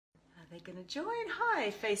Are they going to join?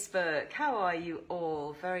 Hi, Facebook. How are you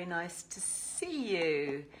all? Very nice to see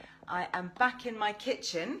you. I am back in my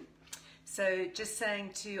kitchen. So just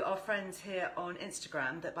saying to our friends here on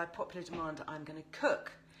Instagram that by popular demand, I'm going to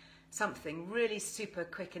cook something really super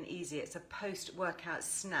quick and easy. It's a post-workout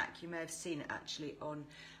snack. You may have seen it actually on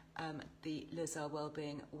the Earle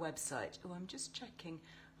Wellbeing website. Oh, I'm just checking.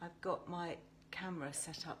 I've got my camera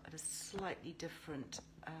set up at a slightly different...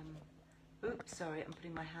 oops, sorry, I'm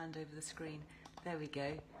putting my hand over the screen. There we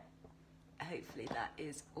go. Hopefully that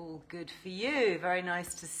is all good for you. Very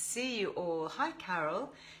nice to see you all. Hi,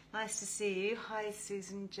 Carol. Nice to see you. Hi,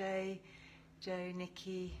 Susan, Jay, Joe,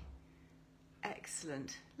 Nikki.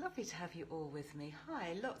 Excellent. Lovely to have you all with me.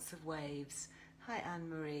 Hi, lots of waves. Hi,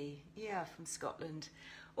 Anne-Marie. Yeah, from Scotland.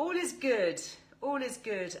 All is good. All is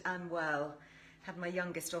good and well. Had my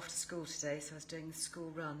youngest off to school today, so I was doing the school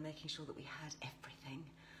run, making sure that we had everything.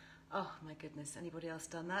 Oh, my goodness. Anybody else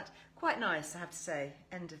done that? Quite nice, I have to say,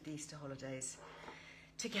 end of the Easter holidays,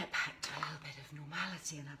 to get back to a little bit of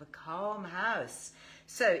normality and have a calm house.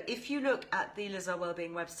 So if you look at the Earle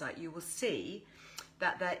Wellbeing website, you will see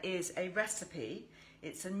that there is a recipe.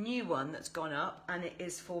 It's a new one that's gone up, and it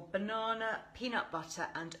is for banana, peanut butter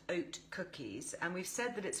and oat cookies. And we've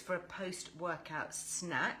said that it's for a post-workout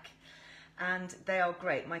snack, and they are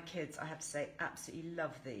great. My kids, I have to say, absolutely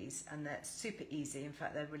love these, and they're super easy. In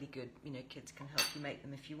fact, they're really good. You know, kids can help you make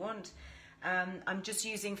them if you want. I'm just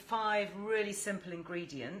using 5 really simple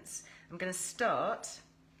ingredients. I'm going to start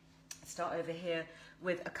over here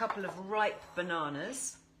with a couple of ripe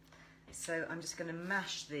bananas. So I'm just going to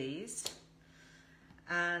mash these,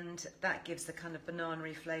 and that gives the kind of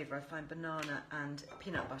banana-y flavour. I find banana and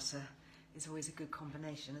peanut butter is always a good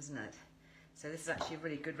combination, isn't it? So this is actually a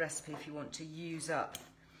really good recipe if you want to use up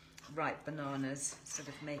ripe bananas instead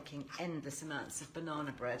of making endless amounts of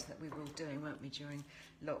banana bread that we were all doing, weren't we, during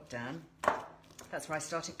lockdown. That's where I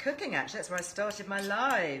started cooking, actually. That's where I started my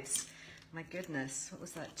lives. My goodness, what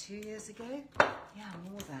was that, 2 years ago? Yeah,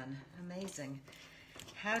 more than. Amazing.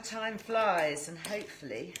 How time flies, and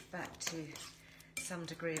hopefully back to some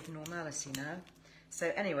degree of normality now.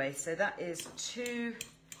 So anyway, so that is 2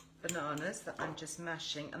 bananas that I'm just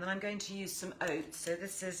mashing, and then I'm going to use some oats. So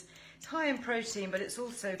this is, it's high in protein, but it's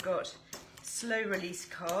also got slow release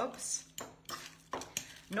carbs. I'm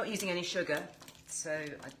not using any sugar, so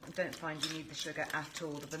I don't find you need the sugar at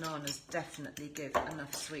all. The bananas definitely give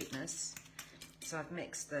enough sweetness. So I've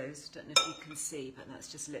mixed those. Don't know if you can see, but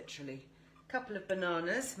that's just literally a couple of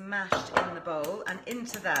bananas mashed in the bowl, and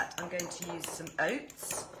into that I'm going to use some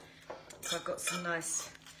oats. So I've got some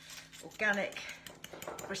nice organic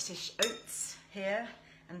British oats here,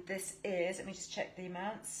 and this is, let me just check the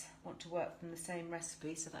amounts, I want to work from the same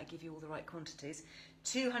recipe so that I give you all the right quantities.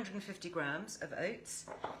 250 grams of oats,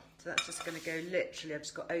 so that's just going to go literally, I've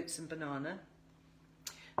just got oats and banana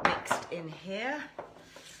mixed in here,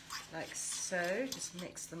 like so. Just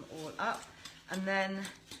mix them all up, and then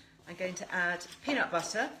I'm going to add peanut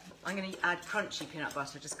butter. I'm going to add crunchy peanut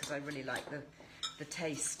butter just because I really like the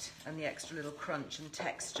taste and the extra little crunch and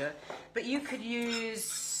texture. But you could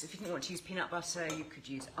use, if you didn't want to use peanut butter, you could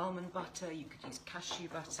use almond butter, you could use cashew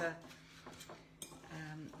butter,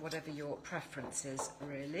 whatever your preference is,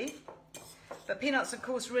 really. But peanuts, of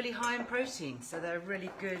course, really high in protein, so they're a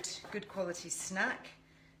really good quality snack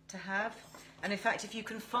to have. And in fact, if you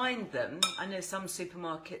can find them, I know some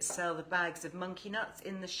supermarkets sell the bags of monkey nuts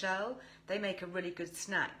in the shell. They make a really good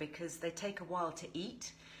snack because they take a while to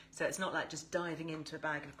eat. So it's not like just diving into a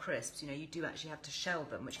bag of crisps. You know, you do actually have to shell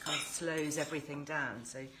them, which kind of slows everything down.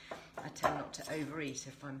 So I tend not to overeat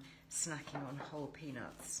if I'm snacking on whole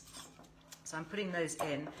peanuts. So I'm putting those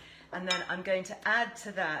in, and then I'm going to add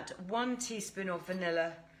to that 1 teaspoon of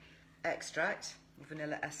vanilla extract,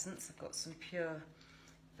 vanilla essence. I've got some pure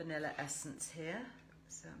vanilla essence here.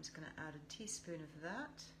 So I'm just going to add a teaspoon of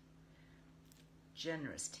that.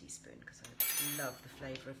 Generous teaspoon, because I love the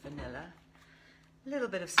flavour of vanilla. A little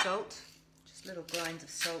bit of salt, just little grinds of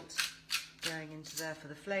salt going into there for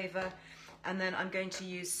the flavour. And then I'm going to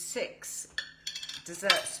use 6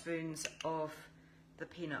 dessert spoons of the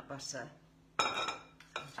peanut butter. I'll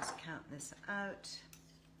just count this out.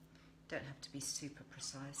 Don't have to be super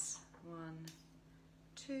precise. 1,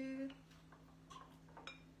 2,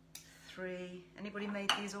 3. Anybody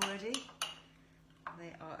made these already?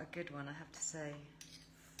 They are a good one, I have to say.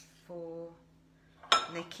 4.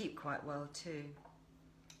 And they keep quite well too.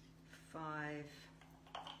 5,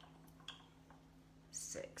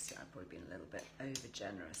 6. I've probably been a little bit over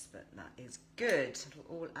generous, but that is good. It'll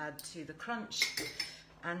all add to the crunch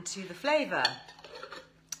and to the flavour.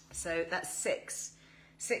 So that's 6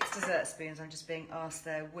 dessert spoons. I'm just being asked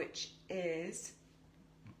there, which is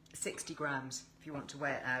 60 grams if you want to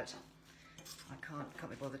weigh it out. I can't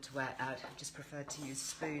be bothered to weigh it out. I just prefer to use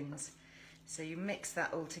spoons. So you mix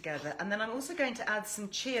that all together. And then I'm also going to add some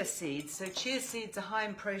chia seeds. So chia seeds are high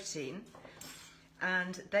in protein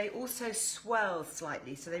and they also swell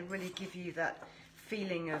slightly. So they really give you that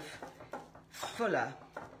feeling of fuller.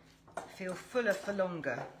 Feel fuller for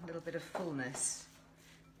longer. A little bit of fullness,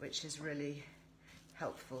 which is really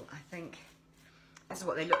helpful. I think this is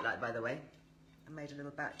what they look like, by the way. I made a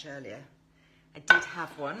little batch earlier. I did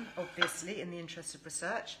have one, obviously, in the interest of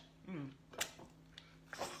research.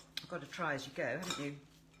 You've got to try as you go, haven't you?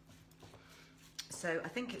 So I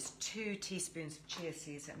think it's 2 teaspoons of chia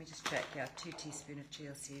seeds. Let me just check. Yeah, 2 teaspoons of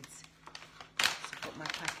chia seeds. So I've got my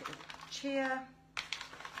packet of chia.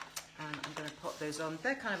 And I'm going to pop those on.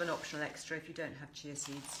 They're kind of an optional extra. If you don't have chia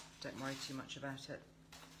seeds, don't worry too much about it.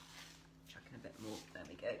 Chuck in a bit more. There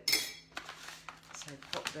we go. So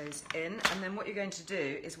pop those in. And then what you're going to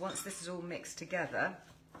do is once this is all mixed together,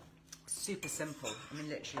 super simple. I mean,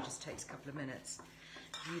 literally just takes a couple of minutes.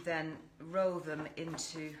 You then roll them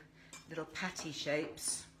into little patty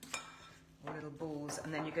shapes or little balls,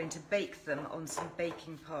 and then you're going to bake them on some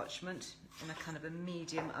baking parchment in a kind of a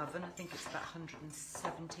medium oven. I think it's about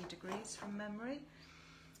 170 degrees from memory,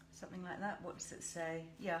 something like that. What does it say?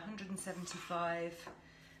 Yeah, 175,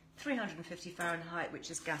 350 Fahrenheit,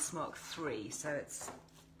 which is gas mark 3, so it's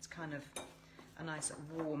kind of a nice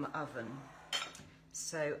warm oven.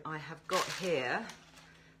 So I have got here,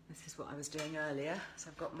 this is what I was doing earlier, so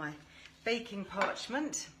I've got my baking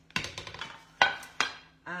parchment,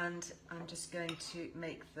 and I'm just going to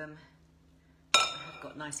make them, I've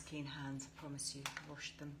got nice clean hands, I promise you,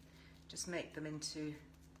 washed them. Just make them into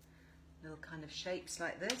little kind of shapes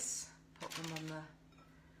like this, pop them on the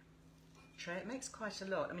tray. It makes quite a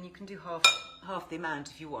lot. I mean, you can do half the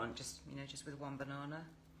amount if you want, just, you know, just with one banana.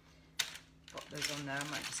 Pop those on there. I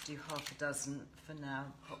might just do half a dozen for now.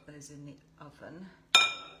 Pop those in the oven.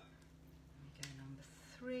 Go number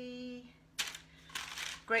 3.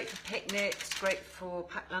 Great for picnics, great for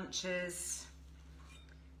packed lunches.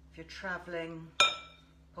 If you're traveling,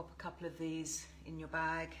 pop a couple of these in your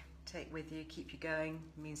bag, take with you, keep you going.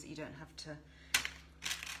 It means that you don't have to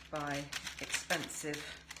buy expensive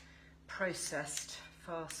processed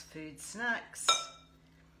fast food snacks.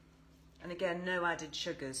 And again, no added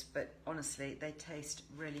sugars, but honestly, they taste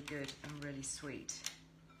really good and really sweet.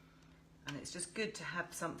 And it's just good to have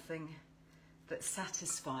something that's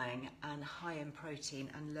satisfying and high in protein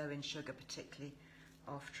and low in sugar, particularly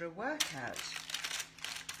after a workout.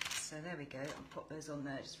 So there we go, I'll pop those on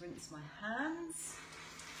there, just rinse my hands.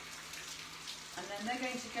 And then they're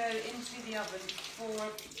going to go into the oven for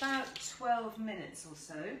about 12 minutes or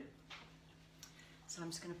so. So I'm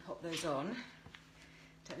just going to pop those on.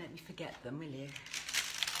 Don't let me forget them, will you?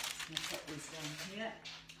 Just going to pop these down here.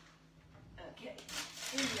 Okay,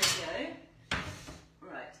 in they go.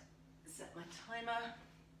 Right, set my timer.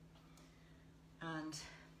 And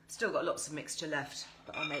still got lots of mixture left,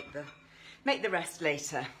 but I'll make the rest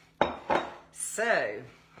later. So,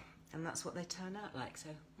 and that's what they turn out like. So,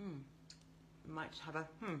 might have a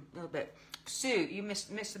little bit. Sue, you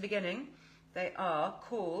missed the beginning. They are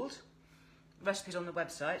called, recipes on the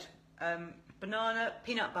website, banana,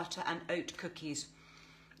 peanut butter and oat cookies.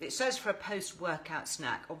 It says for a post-workout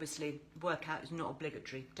snack. Obviously, workout is not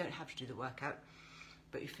obligatory. Don't have to do the workout,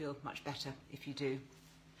 but you feel much better if you do.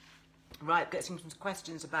 Right, I've got some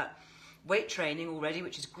questions about weight training already,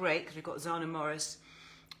 which is great because we've got Zana Morris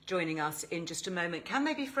joining us in just a moment. Can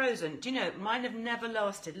they be frozen? Do you know, mine have never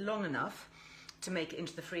lasted long enough to make it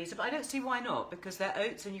into the freezer, but I don't see why not, because they're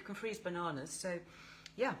oats and you can freeze bananas. So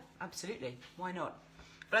yeah, absolutely, why not?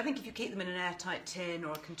 But I think if you keep them in an airtight tin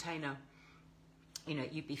or a container, you know,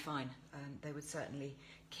 you'd be fine. They would certainly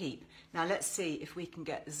keep. Now let's see if we can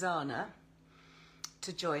get Zana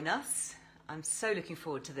to join us. I'm so looking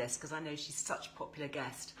forward to this because I know she's such a popular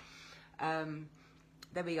guest.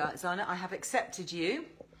 There we are, Zana, I have accepted you.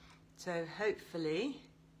 So hopefully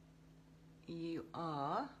you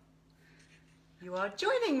are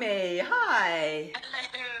joining me. Hi.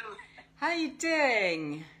 Hello. How are you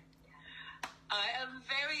doing? I am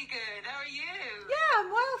very good. How are you? Yeah, I'm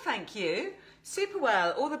well, thank you. Super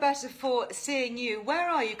well. All the better for seeing you. Where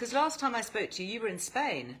are you? Because last time I spoke to you, you were in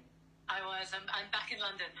Spain. I was. I'm back in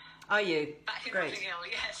London. Are you? Back in Great. Notting Hill,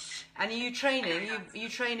 yes. And are you training? You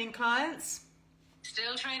training clients?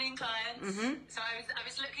 Still training clients. Mm-hmm. So I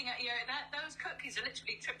was looking at those cookies are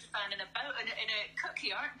literally tryptophan in a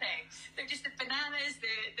cookie, aren't they? They're just the bananas, the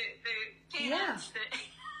peanuts.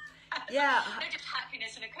 Yeah. They're just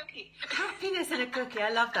happiness in a cookie. Happiness in a cookie.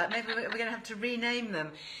 I love that. Maybe we're going to have to rename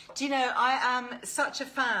them. Do you know, I am such a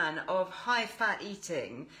fan of high-fat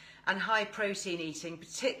eating and high-protein eating,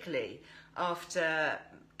 particularly after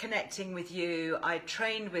connecting with you. I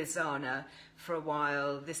trained with Zana for a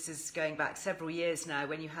while. This is going back several years now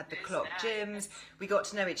when you had the clock gyms. We got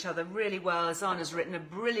to know each other really well. Zana's written a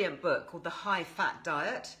brilliant book called The High Fat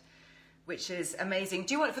Diet, which is amazing.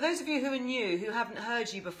 Do you want, for those of you who are new, who haven't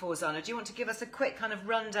heard you before, Zana, do you want to give us a quick kind of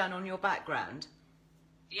rundown on your background?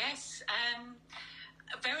 Yes.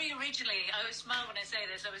 Very originally, I was smile when I say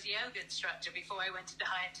this, I was a yoga instructor before I went into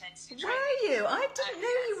high intensity training. Were you? I didn't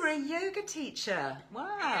know you were a yoga teacher.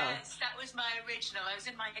 Wow. Yes, that was my original. I was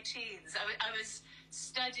in my teens. I was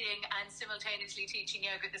studying and simultaneously teaching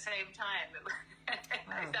yoga at the same time.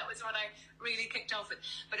 Wow. That was when I really kicked off with.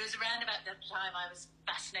 But it was around about that time I was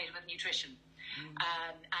fascinated with nutrition.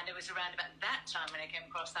 And it was around about that time when I came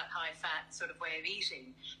across that high-fat sort of way of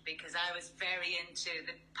eating, because I was very into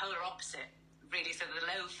the polar opposite, really, sort of the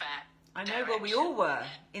low-fat. I know, well, we all were.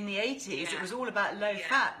 In the 80s, it was all about low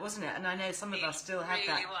fat, wasn't it? And I know some of us still have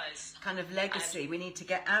that kind of legacy. We need to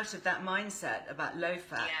get out of that mindset about low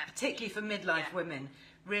fat, particularly for midlife women.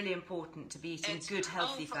 Really important to be eating good,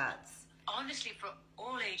 healthy fats. Honestly, for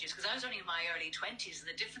all ages, because I was only in my early 20s, and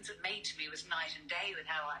the difference it made to me was night and day with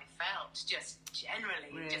how I felt, just generally.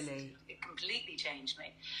 Really? It completely changed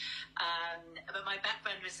me. But my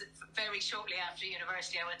background was very shortly after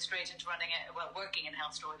university, I went straight into working in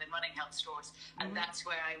health stores, then running health stores, and that's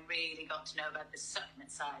where I really got to know about the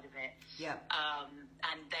supplement side of it. Yeah.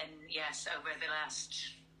 And then, yes, over the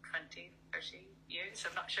last 20, 30 years,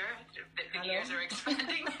 I'm not sure, the years are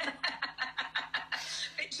expanding.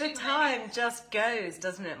 The time just goes,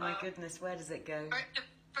 doesn't it? My goodness, where does it go? The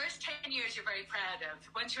first 10 years you're very proud of.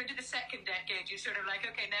 Once you're into the second decade, you're sort of like,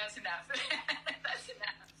 okay, now's enough. That's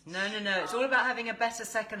enough. No. It's all about having a better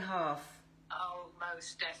second half. Oh,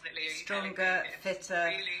 most definitely. Stronger, fitter.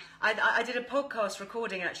 Really? I did a podcast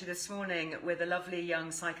recording actually this morning with a lovely young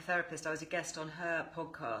psychotherapist. I was a guest on her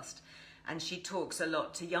podcast, and she talks a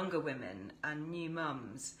lot to younger women and new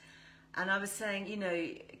mums. And I was saying, you know,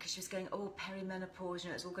 because she was going, oh, perimenopause, you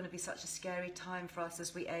know, it's all going to be such a scary time for us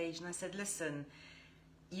as we age. And I said, listen,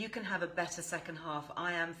 you can have a better second half.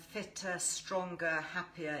 I am fitter, stronger,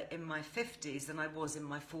 happier in my 50s than I was in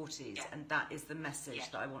my 40s. Yeah. And that is the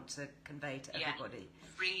message that I want to convey to everybody.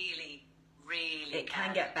 Really, really it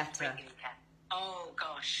can get better. Really can. Oh,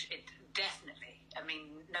 gosh, it definitely. I mean,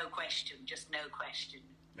 no question, just no question.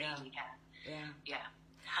 Really can. Yeah.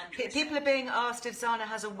 100%. People are being asked if Zana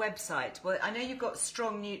has a website. Well, I know you've got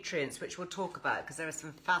Strong Nutrients, which we'll talk about, because there are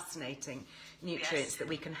some fascinating nutrients that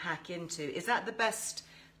we can hack into. Is that the best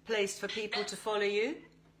place for people to follow you?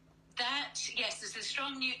 Yes, there's the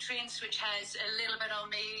Strong Nutrients, which has a little bit on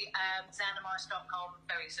me. Xanamars.com,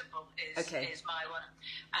 very simple, is my one.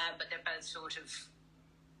 But they're both sort of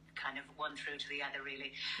kind of one through to the other,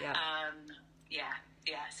 really.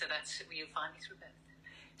 So that's, you'll find me through both.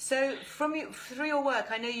 So through your work,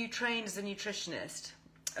 I know you trained as a nutritionist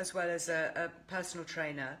as well as a personal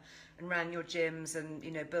trainer, and ran your gyms and, you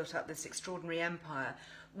know, built up this extraordinary empire.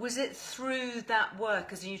 Was it through that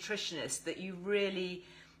work as a nutritionist that you really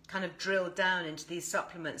kind of drilled down into these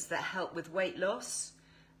supplements that help with weight loss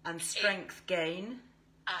and strength gain?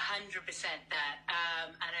 100% that.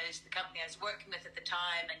 And as the company I was working with at the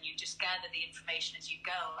time, and you just gather the information as you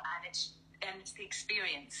go, and it's the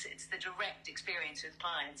experience. It's the direct experience with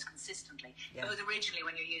clients consistently. Both originally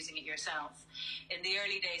when you're using it yourself. In the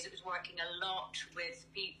early days, it was working a lot with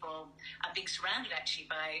people. I'm being surrounded actually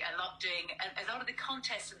by a lot of the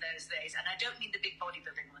contests in those days. And I don't mean the big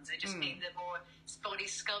bodybuilding ones. I just mean the more body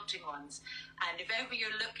sculpting ones. And if ever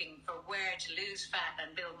you're looking for where to lose fat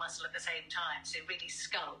and build muscle at the same time, so really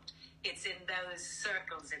sculpt, it's in those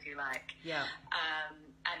circles, if you like.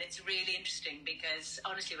 And it's really interesting because,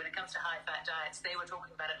 honestly, when it comes to high-fat diets, they were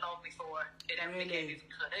talking about it long before it ever became even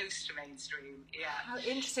close to mainstream. How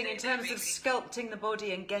interesting in terms of sculpting the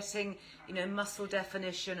body and getting, you know, muscle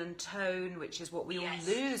definition and tone, which is what we all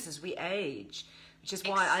lose as we age, which is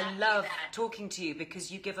why I love talking to you,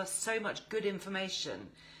 because you give us so much good information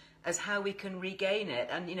as how we can regain it.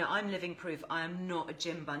 And, you know, I'm living proof. I am not a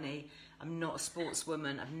gym bunny. I'm not a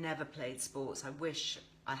sportswoman. I've never played sports. I wish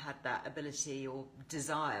I had that ability or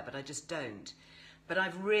desire, but I just don't. But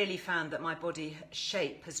I've really found that my body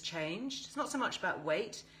shape has changed. It's not so much about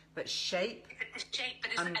weight, but shape.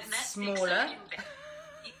 I'm smaller.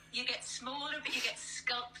 You get smaller, but you get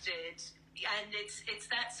sculpted, and it's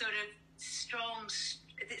that sort of strong,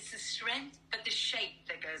 it's the strength, but the shape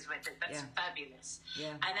that goes with it. That's fabulous.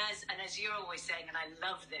 Yeah. And as you're always saying, and I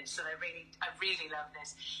love this, and I really love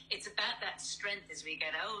this. It's about that strength as we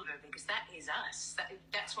get older, because that is us.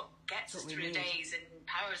 That's what gets us through days and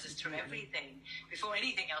powers us through everything. Before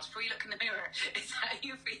anything else, before you look in the mirror, it's how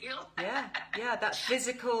you feel. Yeah, that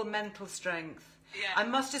physical, mental strength. Yeah. I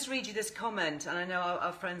must just read you this comment, and I know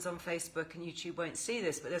our friends on Facebook and YouTube won't see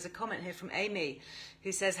this, but there's a comment here from Amy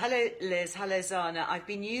who says, "Hello Liz, hello Zana. I've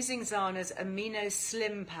been using Zana's Amino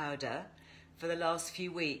Slim powder for the last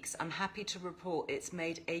few weeks. I'm happy to report it's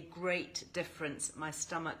made a great difference. My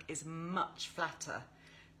stomach is much flatter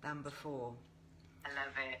than before." I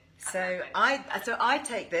love it. So I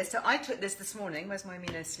take this. So I took this morning. Where's my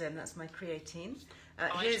Amino Slim? That's my creatine. I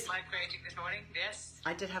took my creatine this morning. Yes.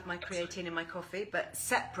 I did have my creatine in my coffee, but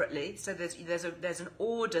separately. So there's an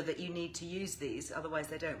order that you need to use these, otherwise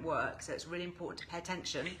they don't work. So it's really important to pay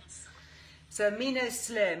attention. So Amino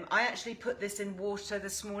Slim, I actually put this in water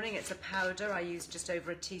this morning. It's a powder. I used just over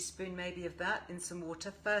a teaspoon maybe of that in some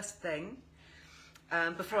water first thing.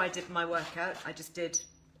 Before I did my workout, I just did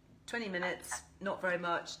 20 minutes, not very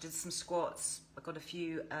much, did some squats. I got a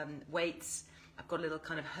few weights. I've got a little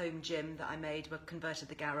kind of home gym that I made. We've converted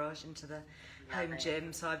the garage into the home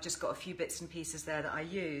gym. So I've just got a few bits and pieces there that I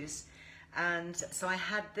use. And so I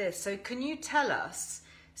had this. So can you tell us,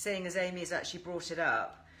 seeing as Amy's actually brought it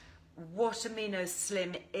up, what Amino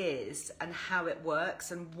Slim is and how it works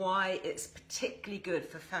and why it's particularly good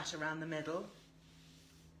for fat around the middle?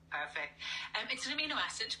 Perfect. It's an amino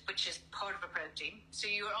acid, which is part of a protein. So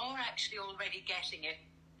you are actually already getting it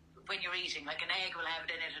when you're eating. Like an egg will have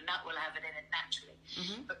it in it, a nut will have it in it naturally.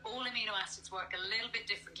 But all amino acids work a little bit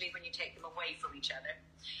differently when you take them away from each other.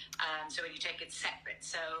 So when you take it separate.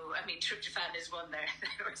 So, I mean, tryptophan is one there.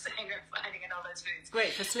 They were saying we're finding in all those foods.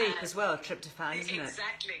 Great for sleep as well, tryptophan, isn't it?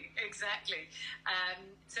 Exactly.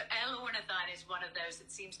 So L-ornithine is one of those that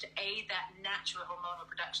seems to aid that natural hormonal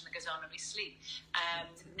production that goes on when we sleep.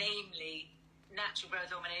 Namely, natural growth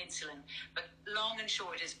hormone and insulin. But long and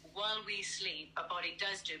short is, while we sleep, our body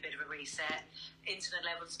does do a bit of a reset. Insulin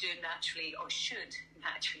levels do naturally, or should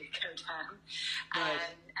naturally, go down.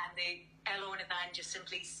 And the L-ornithine just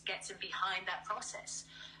simply gets in behind that process.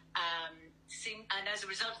 And as a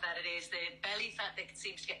result of that, it is the belly fat that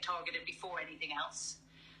seems to get targeted before anything else.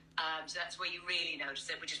 So that's where you really notice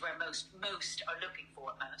it, which is where most are looking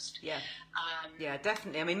for it most. Yeah,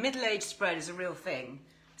 definitely. I mean, middle-age spread is a real thing,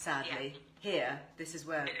 sadly. Yeah. Here, this is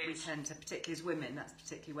where we tend to, particularly as women, that's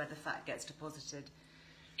particularly where the fat gets deposited.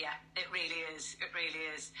 Yeah, it really is. It really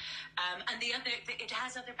is. And it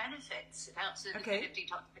has other benefits. It helps with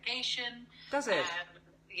detoxification. Does it?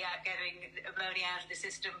 Getting ammonia out of the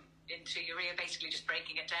system into urea, basically just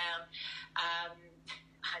breaking it down.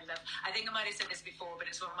 I think I might have said this before, but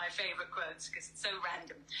it's one of my favorite quotes because it's so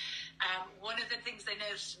random. One of the things they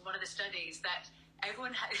noticed in one of the studies that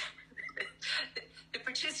everyone had, the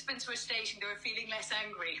participants were stating they were feeling less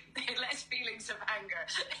angry. They had less feelings of anger.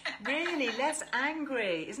 Really? Less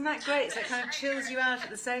angry? Isn't that great? So it kind of chills you out at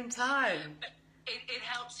the same time. It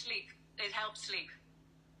helps sleep. It helps sleep.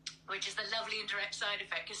 Which is the lovely indirect side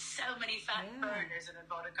effect, because so many fat burners in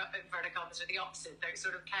inverted commas are the opposite. They're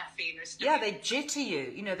sort of caffeine or stimulant. Yeah, they jitter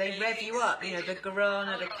you. You know, they rev you up. You know, the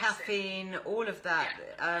guarana, the caffeine, all of that.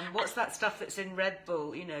 What's that stuff that's in Red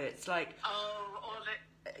Bull? You know, it's like...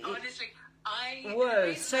 honestly,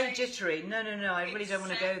 Whoa, so jittery. No, I really don't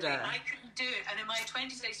want to go there. I couldn't do it. And in my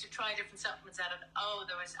 20s, I used to try different supplements out, and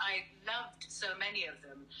I loved so many of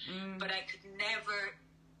them, but I could never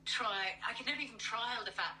even trial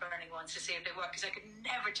the fat burning ones to see if they work, because I could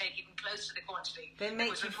never take even close to the quantity. They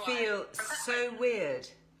make you feel so weird.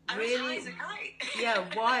 Really? Yeah,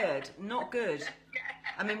 wired. Not good.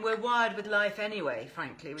 I mean, we're wired with life anyway,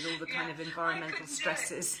 frankly, with all the kind of environmental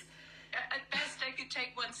stresses. At best, I could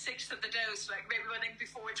take 1/6 of the dose, like maybe one thing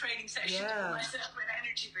before a training session to put myself an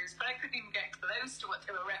energy boost, but I couldn't even get close to what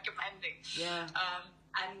they were recommending. Yeah.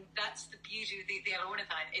 And that's the beauty of the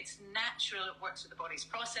L-ornithine. It's natural. It works with the body's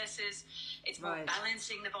processes. It's more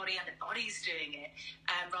balancing the body, and the body's doing it,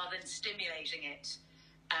 rather than stimulating it.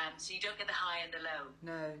 So you don't get the high and the low.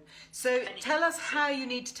 No. So tell us how you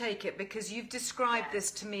need to take it, because you've described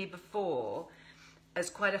this to me before as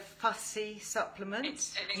quite a fussy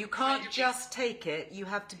supplement. You can't just take it. You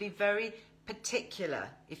have to be very particular.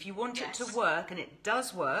 If you want it to work, and it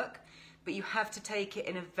does work, but you have to take it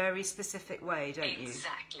in a very specific way, don't you?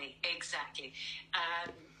 Exactly.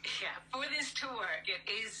 For this to work, it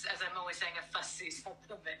is, as I'm always saying, a fussy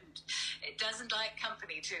supplement. It doesn't like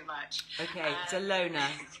company too much. Okay, it's a loner.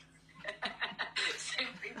 So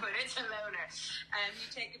simply put, it's a loner. You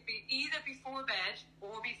take it either before bed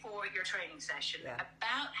or before your training session,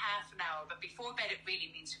 about half an hour. But before bed, it really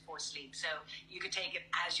means before sleep. So you could take it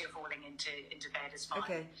as you're falling into bed is fine.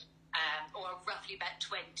 Okay. Or roughly about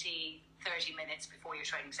 20, 30 minutes before your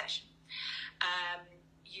training session.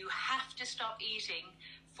 You have to stop eating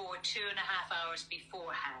for 2.5 hours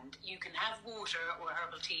beforehand. You can have water or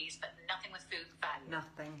herbal teas, but nothing with food value.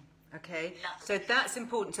 Nothing. Okay. Nothing. So that's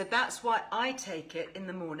important. So that's why I take it in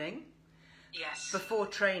the morning. Yes. Before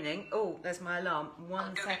training. Oh, there's my alarm.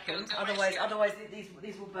 One second. Otherwise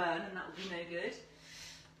these will burn, and that will be no good.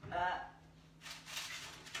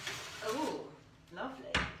 Oh,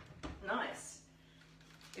 lovely. Nice.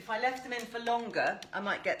 If I left them in for longer, I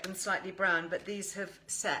might get them slightly brown, but these have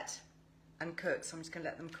set and cooked, so I'm just going to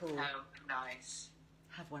let them cool. Oh, nice.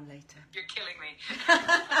 Have one later. You're killing me.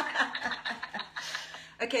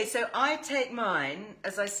 Okay, so I take mine,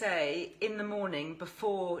 as I say, in the morning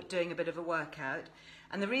before doing a bit of a workout.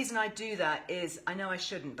 And the reason I do that is, I know I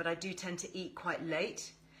shouldn't, but I do tend to eat quite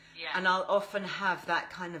late. Yeah. And I'll often have that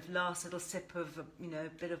kind of last little sip of, a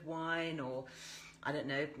bit of wine, or, I don't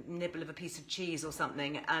know, nibble of a piece of cheese or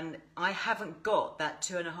something. And I haven't got that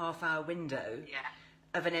 2.5 hour window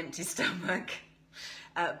of an empty stomach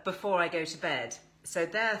before I go to bed. So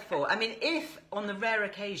therefore, I mean, if on the rare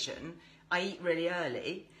occasion I eat really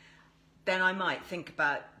early, then I might think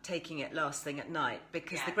about taking it last thing at night,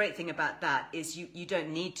 because the great thing about that is you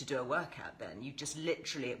don't need to do a workout then. You just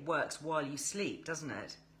literally, it works while you sleep, doesn't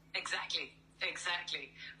it? Exactly.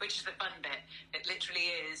 Which is the fun bit. It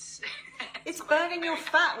literally is. It's burning your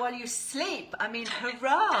fat while you sleep. I mean,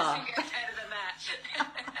 hurrah! Doesn't get better than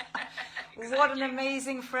that. Exactly. What an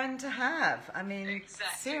amazing friend to have. I mean,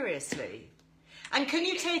 seriously. And can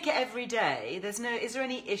you take it every day? Is there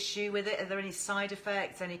any issue with it? Are there any side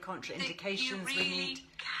effects, any contraindications You we really need?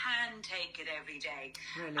 can take it every day.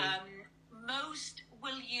 Really? Most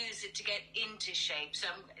will use it to get into shape. So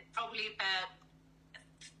probably about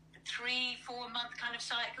 3-4 month kind of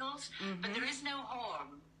cycles. But there is no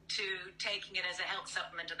harm to taking it as a health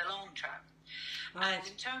supplement in the long term. Right. And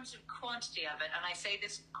in terms of quantity of it, and I say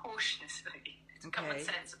this cautiously, common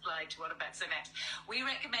sense applied to what I'm about to say next. We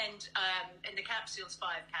recommend in the capsules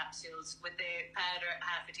 5 capsules, with the powder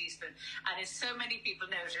half a teaspoon. And as so many people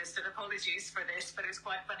noticed, and apologies for this, but it was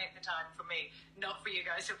quite funny at the time for me, not for you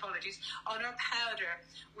guys, so apologies. On our powder,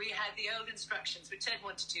 we had the old instructions which said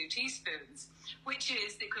 1 to 2 teaspoons, which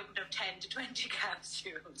is the equivalent of 10 to 20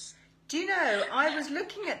 capsules. Do you know, I was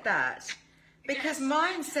looking at that. Because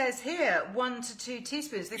mine says here 1 to 2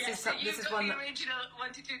 teaspoons. This is one the original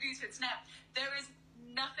 1 to 2 teaspoons. Now, there is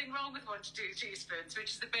nothing wrong with 1 to 2 teaspoons,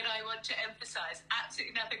 which is the bit I want to emphasise.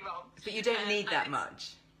 Absolutely nothing wrong. But you don't need that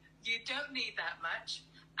much. You don't need that much.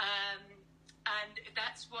 And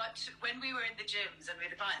that's what, when we were in the gyms and we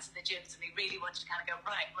had clients in the gyms and we really wanted to kind of go,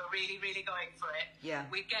 right, we're really, really going for it. Yeah.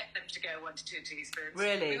 We'd get them to go 1 to 2 teaspoons.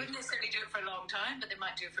 Really? We wouldn't necessarily do it for a long time, but they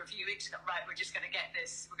might do it for a few weeks. Right, we're just going to get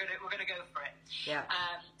this. We're going to go for it. Yeah.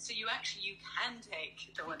 So you can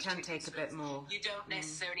take the 1 to 2 teaspoons. You can take a bit more. You don't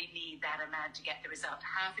necessarily need that amount to get the result.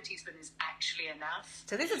 Half a teaspoon is actually enough.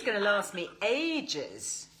 So this is going to last me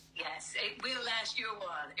ages. Yes, it will last you a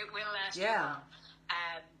while. It will last you a while.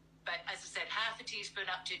 But as I said, half a teaspoon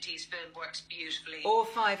up to a teaspoon works beautifully. Or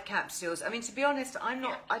 5 capsules. I mean, to be honest, I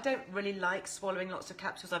don't really like swallowing lots of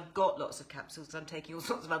capsules. I've got lots of capsules. I'm taking all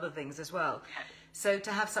sorts of other things as well. Okay. So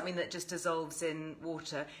to have something that just dissolves in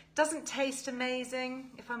water doesn't taste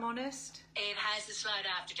amazing, if I'm honest. It has a slight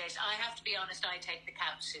aftertaste. I have to be honest, I take the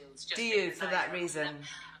capsules. Do you, for that reason?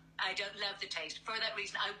 I don't love the taste. For that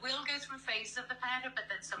reason, I will go through phases of the powder, but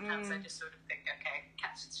then sometimes I just sort of think, okay,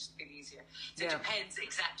 capsules just feel easier. So it depends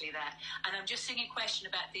exactly that. And I'm just seeing a question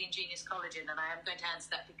about the ingenious collagen, and I am going to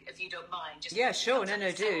answer that if you don't mind. Just sure. No,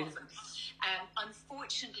 do.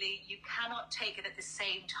 Unfortunately, you cannot take it at the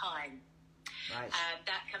same time. Right.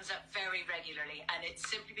 That comes up very regularly, and it's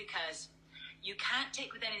simply because you can't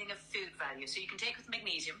take with anything of food value. So you can take with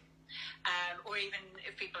magnesium. Or even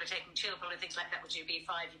if people are taking chillable and things like that, which would be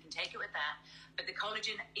 5, you can take it with that. But the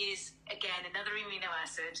collagen is, again, another amino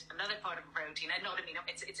acid, another part of a protein. And not amino,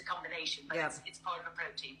 it's a combination, but it's part of a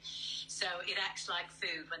protein. So it acts like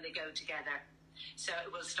food when they go together. So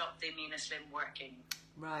it will stop the immunoslim working.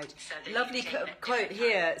 Right. So lovely quote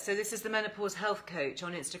here. So this is the menopause health coach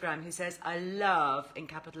on Instagram who says, I love, in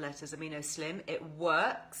capital letters, Amino Slim. It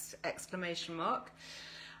works! !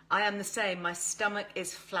 I am the same. My stomach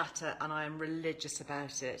is flatter and I am religious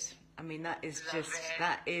about it. I mean, that is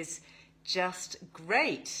just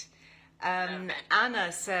great. Anne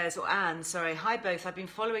says, hi both. I've been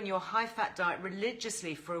following your high-fat diet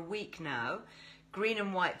religiously for a week now. Green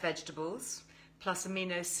and white vegetables, plus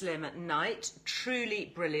Amino Slim at night.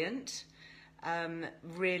 Truly brilliant.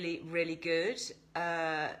 Really, really good.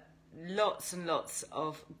 Lots and lots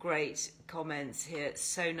of great comments here. It's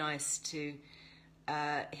so nice to...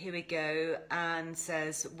 here we go. Anne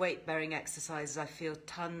says, weight-bearing exercises, I feel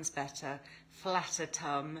tons better. Flatter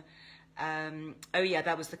tum. Oh yeah,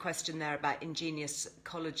 that was the question there about ingenious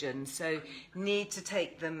collagen. So need to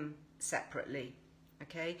take them separately.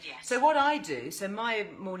 Okay. Yes. So what I do, so my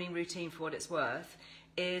morning routine, for what it's worth,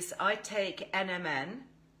 is I take NMN,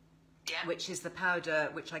 which is the powder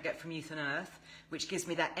which I get from Youth and Earth, which gives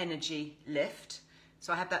me that energy lift.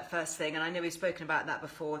 So I have that first thing, and I know we've spoken about that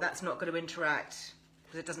before. That's not going to interact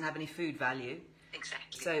because it doesn't have any food value.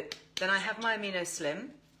 Exactly. So then I have my Amino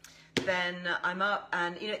Slim. Then I'm up,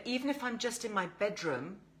 and you know, even if I'm just in my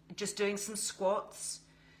bedroom, just doing some squats,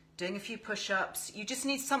 doing a few push-ups, you just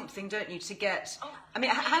need something, don't you, to get... I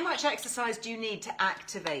mean, how much exercise do you need to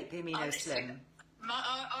activate the Amino Slim?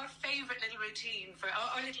 Our favourite little routine for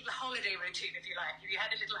our little holiday routine, if you like, if you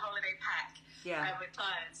had a little holiday pack with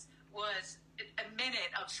clients, was a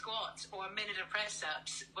minute of squats or a minute of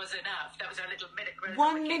press-ups was enough. That was our little minute.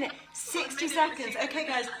 1 minute, 60 seconds. Okay,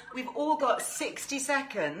 guys, we've all got 60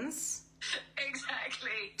 seconds.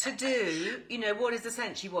 Exactly. To do, you know, what is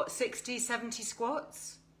essentially, what, 60, 70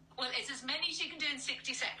 squats? Well, it's as many as you can do in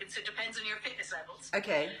 60 seconds, so it depends on your fitness levels.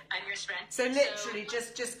 Okay. And your strength. So literally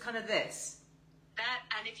just kind of this. That,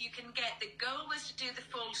 and if you can get, the goal was to do the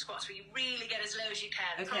full squats where you really get as low as you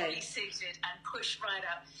can, properly seated, and push right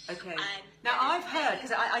up. Okay. And now I've heard,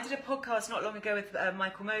 because I did a podcast not long ago with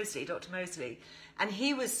Michael Mosley, Dr. Mosley, and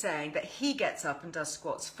he was saying that he gets up and does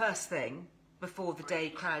squats first thing before the day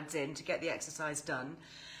crowds in to get the exercise done.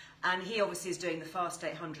 And he obviously is doing the Fast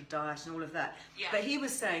 800 diet and all of that. Yeah. But he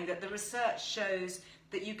was saying that the research shows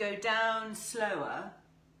that you go down slower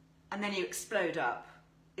and then you explode up.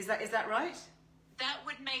 Is that right? That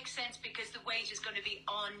would make sense because the weight is going to be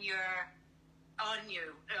on your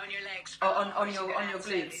legs. On your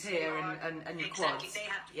glutes here and your quads. Exactly. They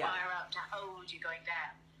have to fire up to hold you going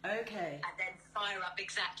down. Okay. And then fire up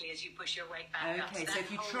exactly as you push your weight back up. Okay, so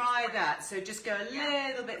if you try that, so just go a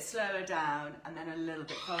little bit slower down and then a little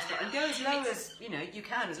bit faster. And go as low as, you know, you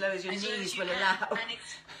can, as low as your knees will allow. And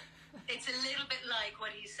it's a little bit like what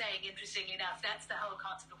he's saying, interestingly enough. That's the whole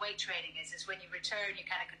concept of weight training is when you return, you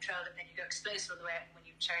kind of control it, and then you go explosive on the way up, and when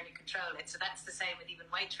you return, you control it. So that's the same with even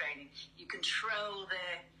weight training. You control the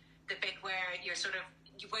bit where you're sort of,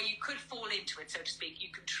 where you could fall into it, so to speak. You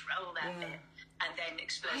control that bit. And then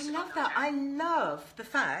explosive. I love that. I love the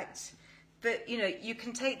fact that, you know, you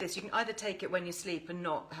can take this. You can either take it when you sleep and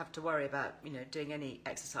not have to worry about, you know, doing any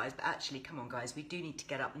exercise. But actually, come on, guys, we do need to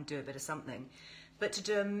get up and do a bit of something. But to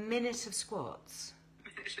do a minute of squats,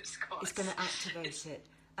 it's going to activate it.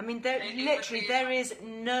 I mean, there is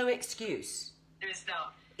no excuse. There is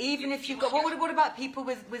not. Even if you've got, what about people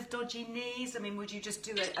with dodgy knees? I mean, would you just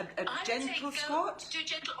do a gentle squat? Do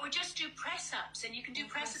gentle, or just do press-ups, and you can do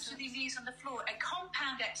press-ups with your knees on the floor. A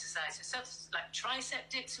compound exercise, so like tricep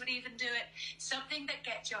dips would even do it. Something that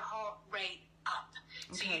gets your heart rate up.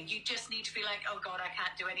 So you just need to be like, oh God, I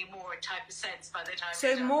can't do any more type of sense by the time.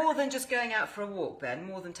 So more than just going out for a walk then,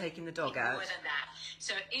 more than taking the dog out? More than that.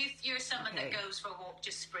 So if you're someone that goes for a walk,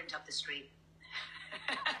 just sprint up the street.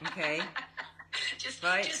 Okay. Just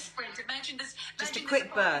sprint. Imagine this. Just a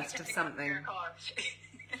quick burst of something.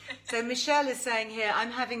 So Michelle is saying here, I'm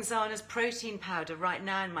having Zana's protein powder right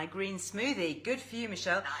now in my green smoothie. Good for you,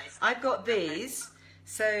 Michelle. Nice. I've got these.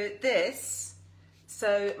 So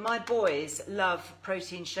my boys love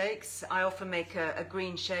protein shakes. I often make a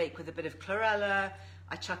green shake with a bit of chlorella.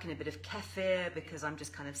 I chuck in a bit of kefir because I'm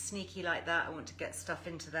just kind of sneaky like that. I want to get stuff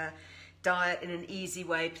into their diet in an easy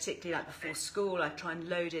way, particularly like before school. I try and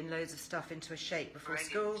load in loads of stuff into a shake before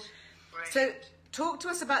school. So talk to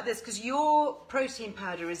us about this, because your protein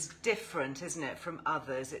powder is different, isn't it, from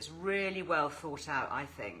others? It's really well thought out, I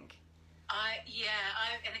think.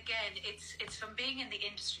 And again, it's from being in the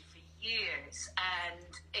industry for years, and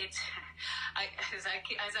as I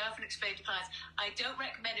often explain to clients, I don't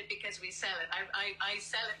recommend it because we sell it. I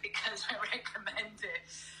sell it because I recommend it.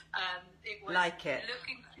 It was like it.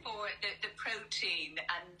 Looking for the protein,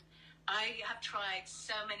 and I have tried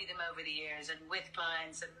so many of them over the years and with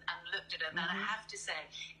clients and looked at them, and I have to say,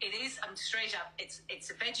 it is, I'm straight up, it's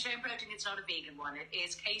a vegetarian protein, it's not a vegan one. It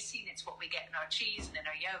is casein, it's what we get in our cheese and in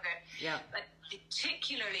our yogurt. Yeah. But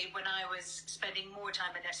particularly when I was spending more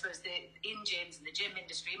time in, I suppose, in gyms and the gym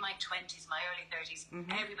industry, in my 20s, my early 30s,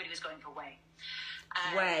 everybody was going for whey.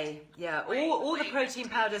 Whey, yeah. All the protein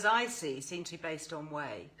powders I see seem to be based on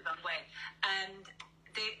whey. On whey. And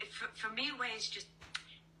for me, whey is just,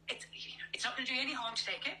 it's not going to do you any harm to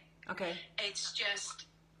take it. Okay. It's just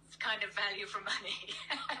kind of value for money.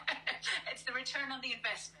 It's the return on the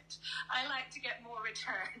investment. I like to get more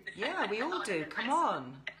return. Yeah, we all do. Come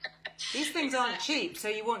on. These things aren't cheap, so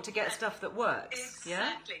you want to get stuff that works.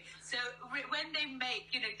 Exactly. Yeah? So when they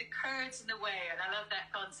make, the curds in the whey, and I love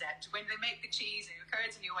that concept, when they make the cheese and the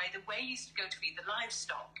curds in your whey, the whey used to go to feed the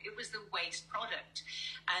livestock. It was the waste product.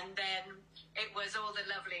 And then it was all the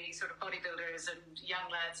lovely sort of bodybuilders and young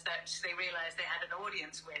lads that they realised they had an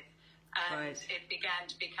audience with. And it began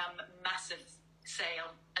to become a massive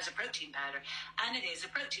sale as a protein powder. And it is a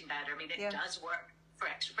protein powder. I mean, it does work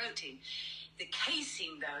for extra protein. The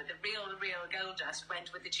casein, though, the real gold dust,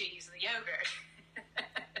 went with the cheese and the yogurt.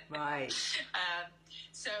 Right.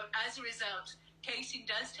 So as a result, casein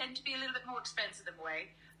does tend to be a little bit more expensive than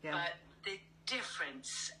whey. Yeah. But the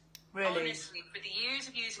difference... Really? Honestly, for the years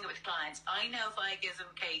of using it with clients, I know if I give them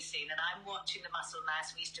casein and I'm watching the muscle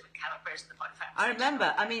mass, we used to do calipers and the body fat. I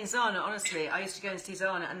remember, Zana, honestly, I used to go and see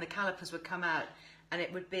Zana and the calipers would come out and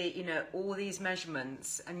it would be, all these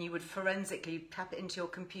measurements and you would forensically tap it into your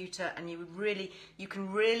computer and you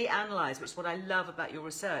can really analyse, which is what I love about your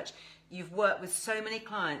research. You've worked with so many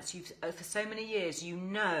clients, for so many years,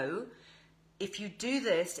 if you do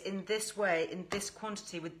this in this way, in this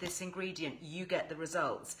quantity, with this ingredient, you get the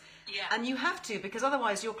results. Yeah. And you have to, because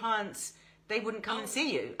otherwise your clients, they wouldn't come and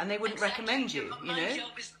see you, and they wouldn't recommend you, My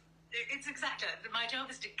job is, my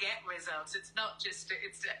job is to get results. It's not just,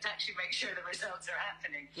 it's to actually make sure the results are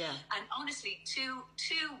happening. Yeah. And honestly, two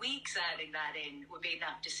weeks adding that in would be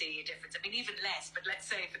enough to see a difference. I mean, even less, but let's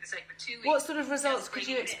say for the sake of 2 weeks. What sort of results could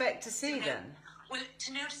you expect to see then? Well,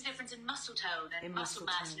 to notice a difference in muscle tone and muscle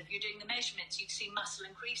mass, and if you're doing the measurements, you'd see muscle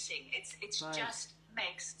increasing. It's just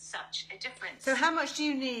makes such a difference. So how much do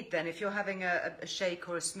you need then if you're having a shake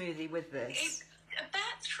or a smoothie with this?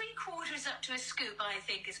 About 3/4 up to a scoop, I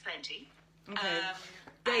think, is plenty. Okay.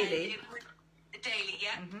 Daily? Daily,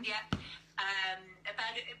 yeah. Mm-hmm. Yeah.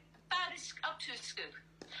 About up to a scoop.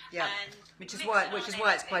 Yeah. Which is why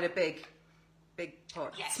it's quite a big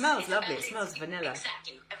pot. Yes, it smells lovely. It smells vanilla.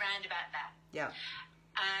 Exactly. Around about that. Yeah.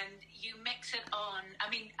 And you mix it on. I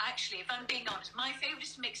mean, actually, if I'm being honest, my favourite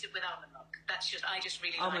is to mix it with almond milk. I just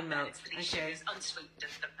really like that. It's the sugars, unsweetened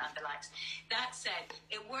and the likes. That said,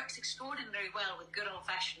 it works extraordinarily well with good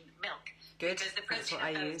old-fashioned milk. Good. Because the protein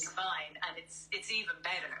and both combine, and it's even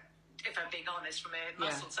better. If I'm being honest, from a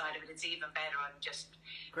muscle side of it, it's even better on just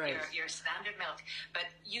your standard milk. But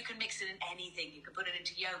you can mix it in anything. You can put it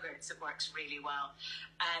into yogurts. It works really well.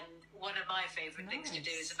 And one of my favourite things to do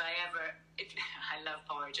is I love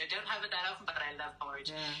porridge. I don't have it that often, but I love porridge.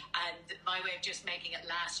 Yeah. And my way of just making it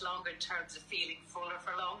last longer in terms of feeling fuller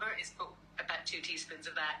for longer is put about 2 teaspoons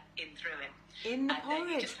of that in through it. In the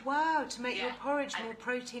porridge? Wow, to make your porridge more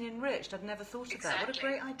protein enriched. I'd never thought of that. What a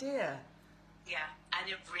great idea. Yeah, and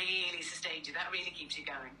it really sustains you. That really keeps you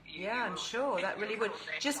going. I'm sure that really would.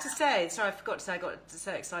 Just to say, sorry, I forgot to say, I got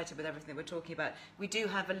so excited with everything that we're talking about. We do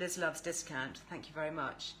have a Liz Loves discount. Thank you very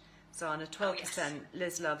much. Zana, 12%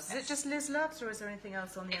 Liz Loves. Is it just Liz Loves or is there anything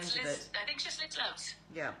else on the end of it? I think it's just Liz Loves.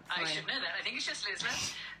 Yeah, fine. I should know that. I think it's just Liz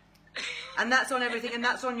Loves. And that's on everything, and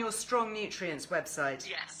that's on your Strong Nutrients website.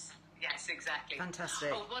 Yes, exactly.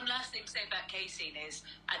 Fantastic. Oh, one last thing to say about casein is,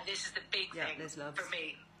 and this is the big thing for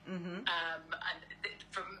me, and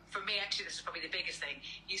for me, actually, this is probably the biggest thing.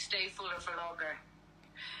 You stay fuller for longer.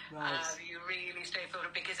 Right. You really stay fuller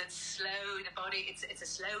because it's slow. The body, it's a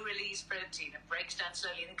slow release protein. It breaks down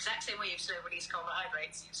slowly. In the exact same way you slow release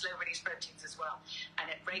carbohydrates, you slow release proteins as well. And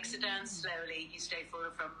it breaks it down slowly. You stay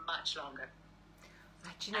fuller for much longer.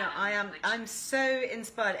 Do you know, I'm so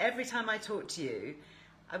inspired. Every time I talk to you,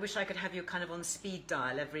 I wish I could have you kind of on speed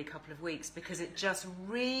dial every couple of weeks because it just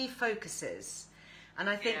refocuses. And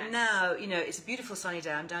I think now, it's a beautiful sunny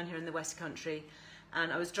day. I'm down here in the West Country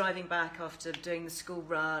and I was driving back after doing the school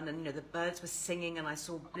run and, the birds were singing and I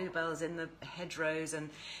saw bluebells in the hedgerows and,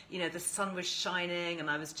 the sun was shining and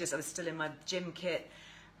I was still in my gym kit.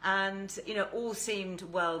 And, all seemed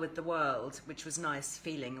well with the world, which was nice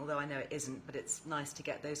feeling, although I know it isn't, but it's nice to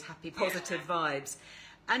get those happy, positive vibes.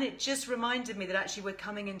 And it just reminded me that actually we're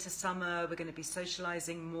coming into summer, we're going to be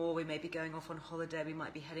socialising more, we may be going off on holiday, we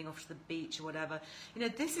might be heading off to the beach or whatever.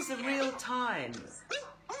 This is a real time.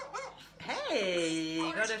 Hey,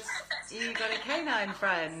 you got a canine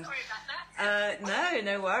friend. Sorry about that.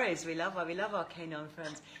 No worries. We love our canine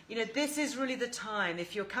friends. This is really the time,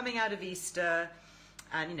 if you're coming out of Easter,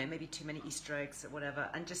 and maybe too many Easter eggs or whatever,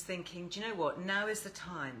 and just thinking, do you know what? Now is the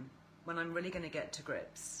time when I'm really going to get to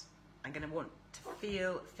grips. I'm going to want to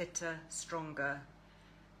feel fitter, stronger,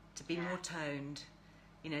 to be more toned,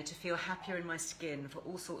 you know, to feel happier in my skin for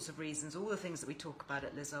all sorts of reasons, all the things that we talk about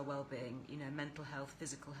at Earle Wellbeing, you know, mental health,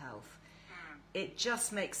 physical health. It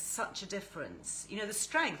just makes such a difference. You know, the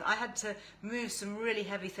strength. I had to move some really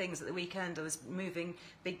heavy things at the weekend. I was moving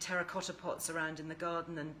big terracotta pots around in the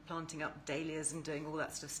garden and planting up dahlias and doing all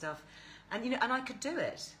that sort of stuff. And, you know, and I could do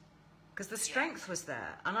it because the strength was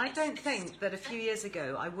there. And I don't think that a few years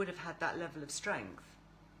ago I would have had that level of strength.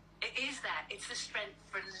 It is that. It's the strength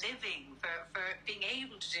for living, for being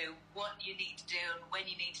able to do what you need to do and when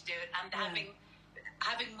you need to do it, and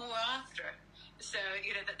having more after. So,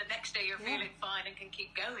 you know, that the next day you're feeling fine and can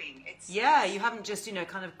keep going. You haven't just, you know,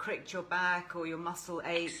 kind of cricked your back or your muscle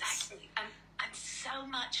aches. Exactly. And so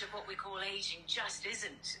much of what we call aging just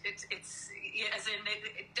isn't. It's as in,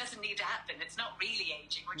 it doesn't need to happen. It's not really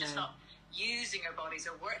aging. We're just not using our bodies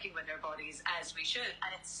or working with our bodies as we should.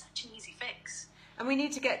 And it's such an easy fix. And we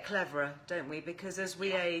need to get cleverer, don't we? Because as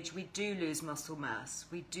we age, we do lose muscle mass.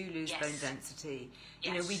 We do lose bone density.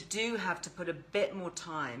 You know, we do have to put a bit more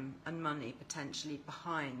time and money potentially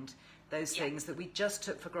behind those things that we just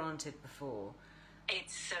took for granted before.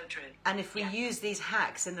 It's so true. And if we use these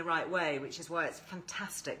hacks in the right way, which is why it's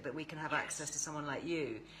fantastic that we can have access to someone like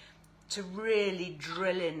you, to really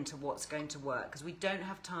drill into what's going to work, because we don't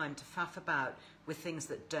have time to faff about with things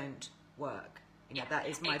that don't work. You know, that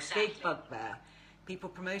is my big bugbear. People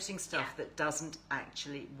promoting stuff that doesn't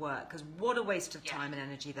actually work, because what a waste of time and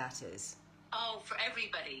energy that is. Oh, for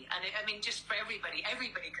everybody. And I mean, just for everybody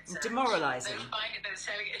concerned. Demoralising.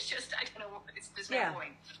 So it's just, I don't know, there's no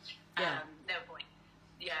point. No point.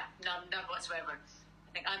 Yeah, none whatsoever.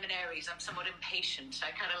 I think I'm an Aries. I'm somewhat impatient.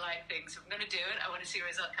 I kind of like things. If I'm going to do it, I want to see a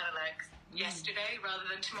result kind of like yesterday rather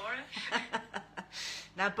than tomorrow.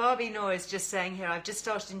 Now, Barbie Noor is just saying here, I've just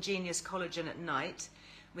started Ingenious Collagen at night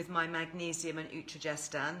with my magnesium and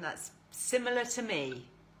Utrogestan. That's similar to me,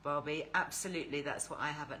 Barbie. Absolutely, that's what I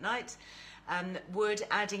have at night. Would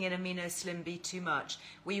adding in Amino Slim be too much?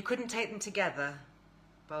 Well, you couldn't take them together,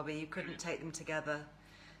 Barbie. You couldn't take them together.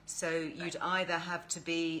 So you'd either have to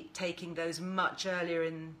be taking those much earlier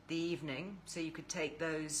in the evening, so you could take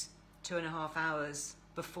those 2.5 hours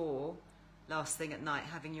before, last thing at night,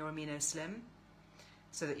 having your Amino Slim,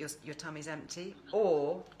 so that your tummy's empty,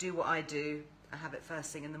 or do what I do. I have it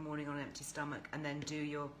first thing in the morning on an empty stomach, and then do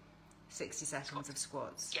your 60 seconds of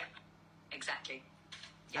squats. Yeah, exactly.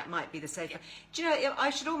 That might be the safer. Do you know, I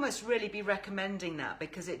should almost really be recommending that,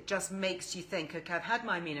 because it just makes you think, okay, I've had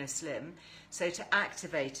my Amino Slim, so to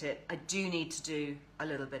activate it, I do need to do a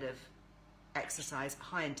little bit of exercise,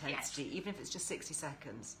 high intensity, even if it's just 60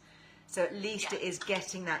 seconds. So at least it is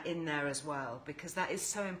getting that in there as well, because that is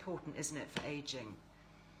so important, isn't it, for aging?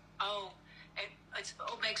 Oh, it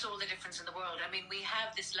makes all the difference in the world. I mean, we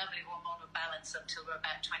have this lovely hormonal balance until we're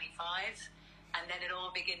about 25, and then it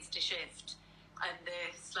all begins to shift in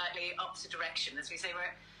the slightly opposite direction. As we say,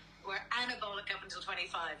 we're anabolic up until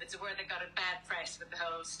 25. It's a word that got a bad press with the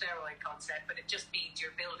whole steroid concept, but it just means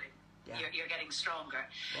you're building. You're getting stronger.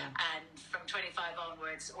 And from 25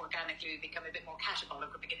 onwards, organically, we become a bit more catabolic.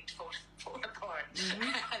 We're beginning to fall apart.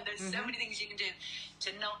 And there's so many things you can do to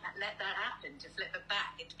not let that happen, to flip it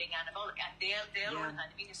back into being anabolic. And the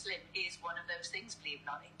Amino Slim is one of those things, believe it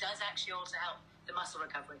or not. It does actually also help the muscle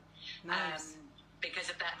recovery.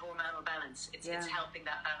 Because of that hormonal balance. It's helping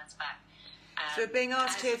that balance back. So we're being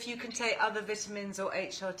asked here if you can take other vitamins or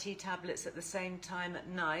HRT tablets at the same time at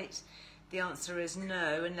night. The answer is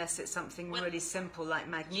no, unless it's something really simple like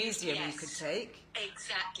magnesium you could take.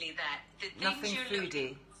 Exactly that. The things nothing you're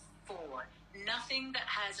foodie. For nothing that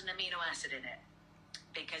has an amino acid in it,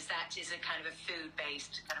 because that is a kind of a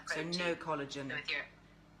food-based kind of protein. So no collagen. So with your,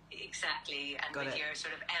 exactly, and with your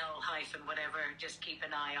sort of L-whatever, just keep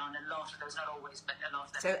an eye on a lot of those, not always, but a lot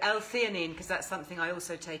of them. So L-theanine, because that's something I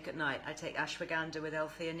also take at night. I take ashwagandha with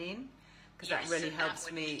L-theanine, because that really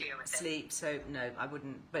helps me sleep. So no, I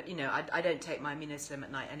wouldn't. But you know, I don't take my Amino Slim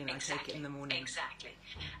at night anyway. I take it in the morning. Exactly.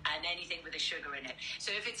 And anything with a sugar in it.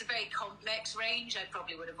 So if it's a very complex range, I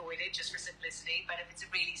probably would avoid it just for simplicity. But if it's a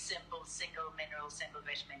really simple, single mineral, single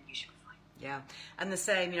vitamin, you should be fine. Yeah, and the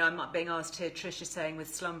same, you know, I'm not being asked here, Trish is saying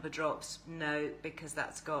with slumber drops, no, because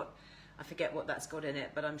that's got, I forget what that's got in it,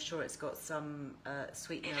 but I'm sure it's got some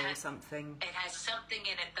sweetener or something. It has something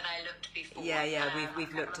in it that I looked before. Yeah,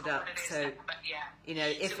 we've looked it up, so, you know,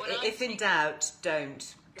 if in doubt, don't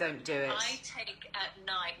do it. I take at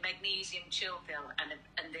night magnesium chill pill and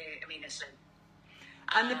the Amino Slim.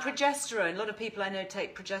 And the progesterone, a lot of people I know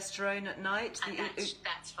take progesterone at night. And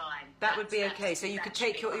that's fine. That would be okay. So you could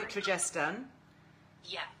take your Utrogestan.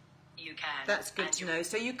 Yeah, you can. That's good to know.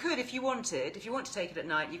 So you could, if you wanted to take it at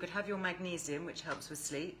night, you could have your magnesium, which helps with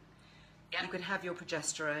sleep. Yeah. You could have your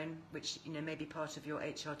progesterone, which may be part of your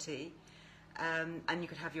HRT, and you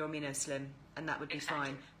could have your amino slim, and that would be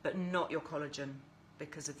fine, but not your collagen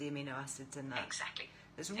because of the amino acids in that. Exactly.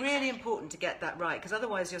 It's really important to get that right, because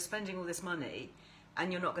otherwise you're spending all this money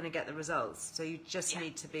and you're not going to get the results. So you just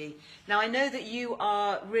need to be. Now I know that you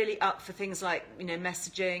are really up for things like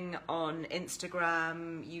messaging on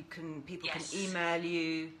Instagram. People can email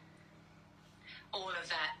you. All of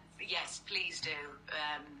that. Yes, please do.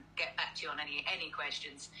 Get back to you on any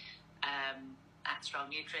questions at Strong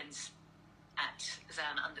Nutrients, at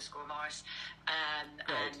Zan_Morris,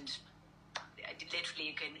 and literally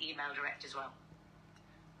you can email direct as well.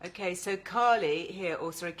 Okay, so Carly here,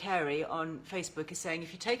 or sorry, Kerry on Facebook is saying,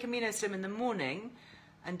 if you take Amino Slim in the morning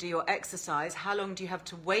and do your exercise, how long do you have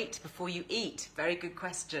to wait before you eat? Very good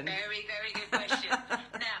question. Very, very good question.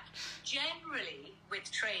 Now, generally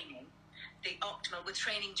with training, regardless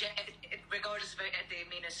of the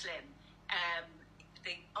Amino Slim,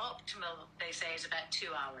 the optimal, they say, is about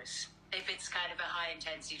 2 hours. If it's kind of a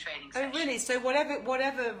high-intensity training session. Oh, really? So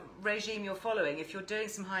whatever regime you're following, if you're doing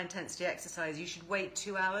some high-intensity exercise, you should wait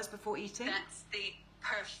 2 hours before eating? That's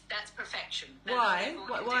perfection. Why?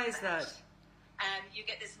 Why is that? You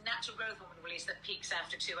get this natural growth hormone release that peaks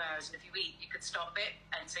after 2 hours, and if you eat, you could stop it,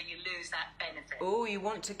 and so you lose that benefit. Oh, you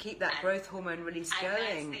want to keep that growth hormone release going.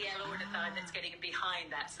 And that's the L-ornithine that's getting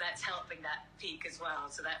behind that, so that's helping that peak as well.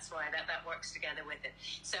 So that's why that works together with it.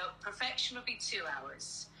 So perfection would be 2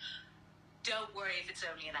 hours. Don't worry if it's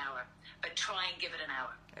only an hour, but try and give it an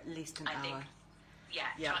hour. At least an hour. Think. Yeah.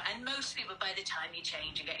 And most people, by the time you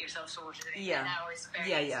change and get yourself sorted, an hour is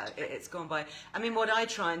very easy. It's gone by. I mean, what I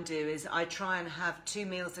try and do is I try and have 2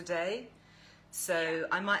 meals a day. So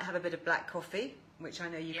I might have a bit of black coffee, which I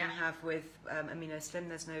know you can have with Amino Slim.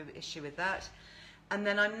 There's no issue with that. And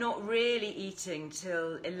then I'm not really eating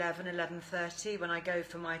till 11:30 when I go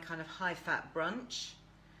for my kind of high-fat brunch.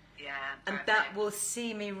 Yeah, and that will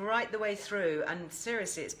see me right the way through, and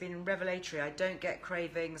seriously, it's been revelatory. I don't get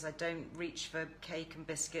cravings, I don't reach for cake and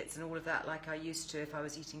biscuits and all of that like I used to if I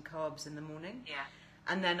was eating carbs in the morning. Yeah.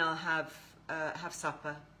 And then I'll have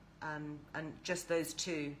supper and just those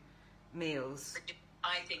 2 meals.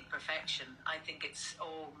 I think perfection. I think it's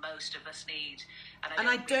all most of us need. And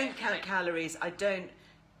I don't count calories. I don't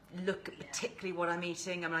look at particularly what I'm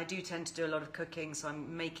eating. I mean, I do tend to do a lot of cooking, so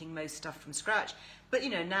I'm making most stuff from scratch. But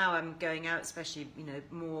now I'm going out, especially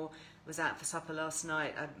more. Was out for supper last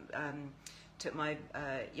night. I took my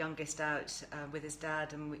youngest out with his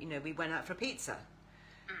dad, and we went out for pizza.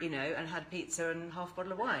 And had pizza and half a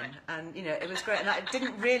bottle of wine, and it was great. And I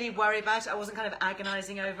didn't really worry about it. I wasn't kind of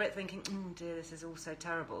agonising over it, thinking, dear, this is all so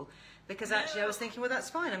terrible. Because actually, I was thinking, well, that's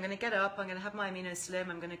fine. I'm going to get up. I'm going to have my Amino Slim.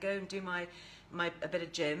 I'm going to go and do a bit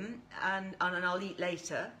of gym, and I'll eat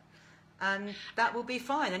later. And that will be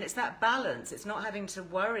fine. And it's that balance. It's not having to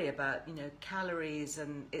worry about, calories,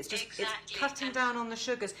 and it's just it's cutting down on the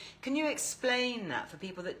sugars. Can you explain that for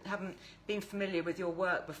people that haven't been familiar with your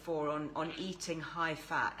work before on eating high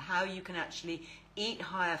fat, how you can actually eat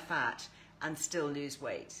higher fat and still lose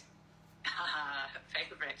weight?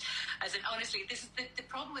 Favorite. As in, honestly, this is the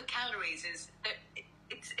problem with calories is that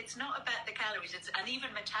it's not about the calories, and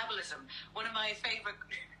even metabolism. One of my favorite,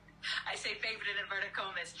 I say favorite in inverted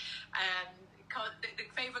commas, the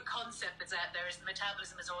favorite concept that's out there is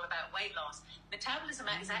metabolism is all about weight loss. Metabolism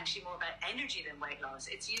is actually more about energy than weight loss.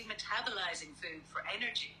 It's you metabolizing food for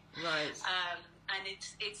energy. Right. And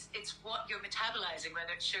it's what you're metabolizing,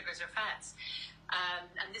 whether it's sugars or fats.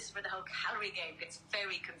 And this is where the whole calorie game gets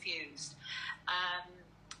very confused.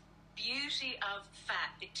 Beauty of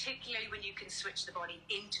fat, particularly when you can switch the body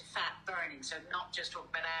into fat burning, so not just talk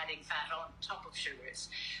about adding fat on top of sugars,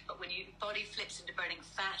 but when your body flips into burning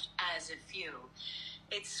fat as a fuel,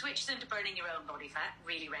 it switches into burning your own body fat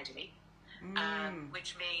really readily.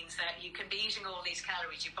 Which means that you can be eating all these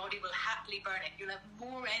calories, your body will happily burn it. You'll have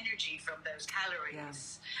more energy from those calories. Yeah.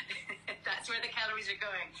 That's where the calories are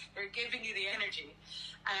going. They're giving you the energy.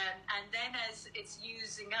 And then as it's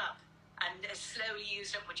using up, and as slowly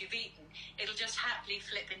used up what you've eaten, it'll just happily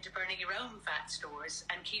flip into burning your own fat stores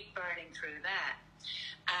and keep burning through that.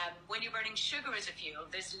 When you're burning sugar as a fuel,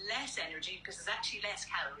 there's less energy because there's actually less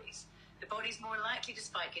calories. The body's more likely to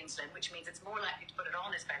spike insulin, which means it's more likely to put it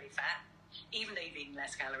on as belly fat, even though you've eaten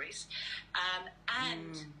less calories.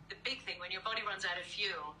 And the big thing, when your body runs out of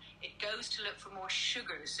fuel, it goes to look for more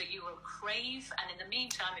sugar, so you will crave, and in the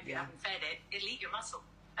meantime, if you haven't fed it, it'll eat your muscle.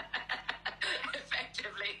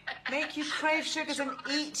 Effectively. Make you crave sugars and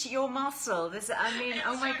eat your muscle.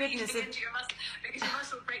 Oh my goodness. Into your muscle, because your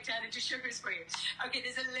muscle will break down into sugars for you. Okay,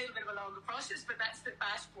 there's a little bit of a longer process, but that's the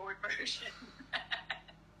fast forward version.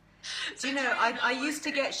 Do you know, I used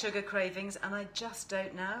to get sugar cravings, and I just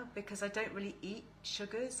don't now, because I don't really eat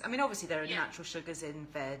sugars. I mean, obviously there are natural sugars in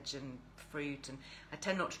veg and fruit, and I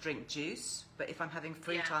tend not to drink juice, but if I'm having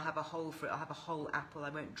fruit, I'll have a whole fruit. I'll have a whole apple. I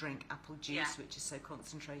won't drink apple juice, which is so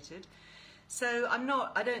concentrated. So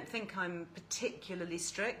I don't think I'm particularly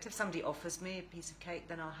strict. If somebody offers me a piece of cake,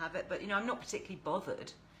 then I'll have it. But, you know, I'm not particularly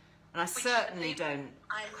bothered. And I certainly don't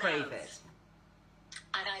crave it.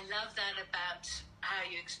 And I love that about how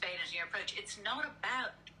you explain it in your approach. It's not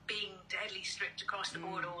about being deadly strict across the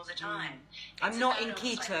board all the time. I'm not in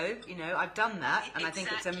keto, you know, I've done that, and I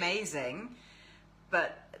think it's amazing.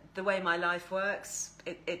 But the way my life works,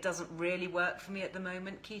 it doesn't really work for me at the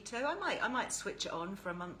moment, keto. I might switch it on for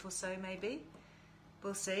a month or so, maybe.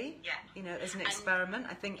 We'll see. Yeah. You know, as an experiment.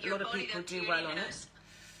 I think a lot of people do well on it.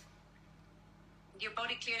 Your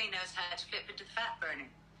body clearly knows how to flip into the fat burning.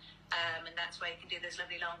 And that's why you can do those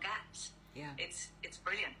lovely long gaps. Yeah. It's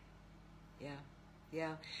brilliant. Yeah.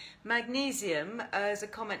 Yeah. Magnesium, there's a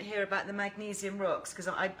comment here about the magnesium rocks, because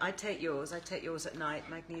I take yours at night,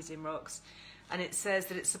 magnesium rocks, and it says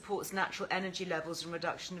that it supports natural energy levels and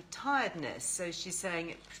reduction of tiredness. So she's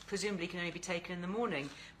saying it presumably can only be taken in the morning,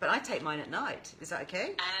 but I take mine at night. Is that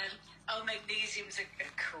okay? Magnesium's a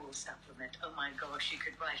cool supplement. Oh my gosh, you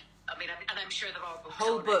could write, and I'm sure there are books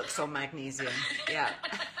whole books on magnesium. Yeah.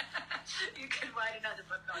 You could write another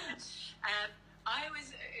book on it.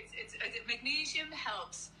 Magnesium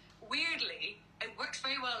helps. Weirdly, it works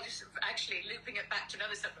very well. Just actually looping it back to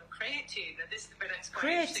another supplement, creatine. This is the bit that's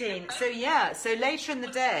quite creatine. So later in the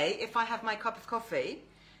day, if I have my cup of coffee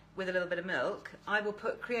with a little bit of milk, I will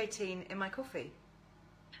put creatine in my coffee.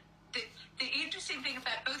 The interesting thing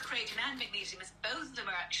about both creatine and magnesium is both of them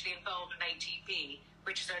are actually involved in ATP,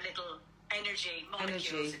 which is our little energy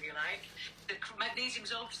molecules, if you like. The magnesium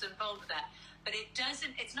is also involved with that, but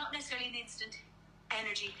it's not necessarily an instant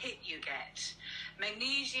energy hit you get.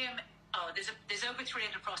 Magnesium, there's over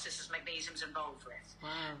 300 processes magnesium's involved with.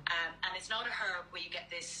 Wow. And it's not a herb where you get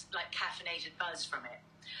this like caffeinated buzz from it.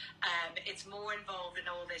 It's more involved in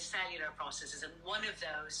all the cellular processes, and one of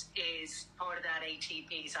those is part of that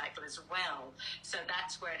ATP cycle as well. So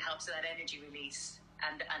that's where it helps with that energy release.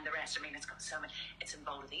 And the rest, it's got so much. It's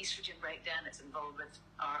involved with estrogen breakdown. It's involved with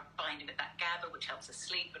our binding with that GABA, which helps us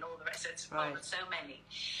sleep, and all the rest. So it's involved with so many.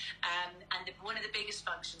 One of the biggest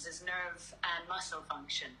functions is nerve and muscle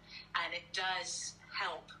function, and it does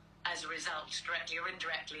help as a result, directly or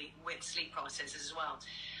indirectly, with sleep processes as well.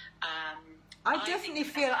 I definitely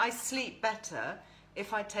feel I sleep better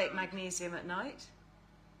if I take magnesium at night.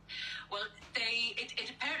 Well, it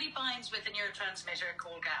apparently binds with a neurotransmitter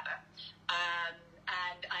called GABA.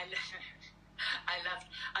 And I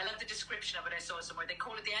love the description of it I saw somewhere. They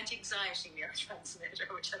call it the anti-anxiety neurotransmitter,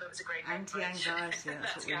 which I thought was a great name. Anti-anxiety,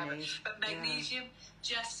 that's what we need. But magnesium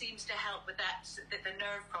just seems to help with that, the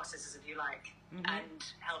nerve processes, if you like,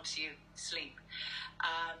 and helps you sleep.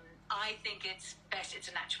 I think it's best. It's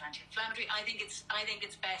a natural anti-inflammatory. I think it's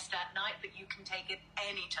best at night, but you can take it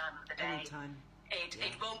any time of the day. Anytime.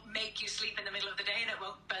 It won't make you sleep in the middle of the day, and it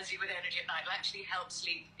won't buzz you with energy at night. It'll actually help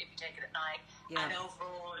sleep if you take it at night, and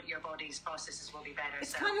overall your body's processes will be better.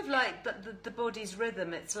 It's kind of like the body's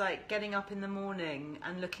rhythm. It's like getting up in the morning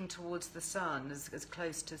and looking towards the sun as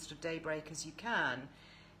close to sort of daybreak as you can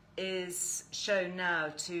is shown now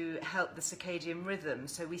to help the circadian rhythm,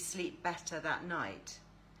 so we sleep better that night.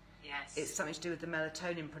 Yes. It's something to do with the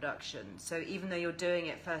melatonin production. So even though you're doing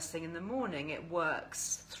it first thing in the morning, it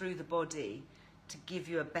works through the body to give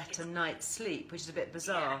you a better night's sleep, which is a bit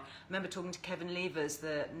bizarre. I remember talking to Kevin Levers,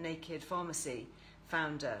 the Naked Pharmacy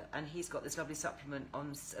founder, and he's got this lovely supplement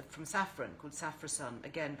from saffron called Saffrosun,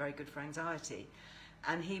 again very good for anxiety,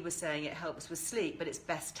 and he was saying it helps with sleep, but it's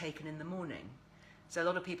best taken in the morning. So a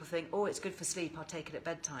lot of people think, oh, it's good for sleep, I'll take it at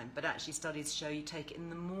bedtime, but actually studies show you take it in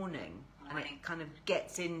the morning, and it kind of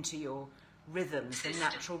gets into your rhythms, the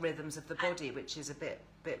natural rhythms of the body, which is a bit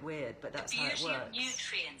weird, but that's how it works. The beauty of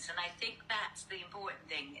nutrients, and I think that's the important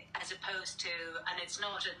thing, as opposed to, and it's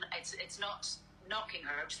not knocking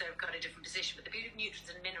herbs, they've got a different position, but the beauty of nutrients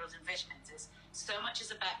and minerals and vitamins is so much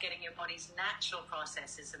is about getting your body's natural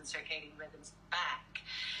processes and circadian rhythms back.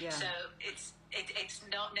 Yeah. So it's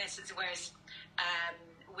not necessary, whereas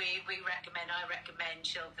I recommend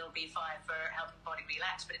Chillpill B5 for helping the body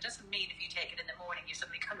relax, but it doesn't mean if you take it in the morning you're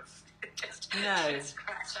suddenly kind of just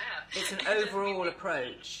crash out. It's an overall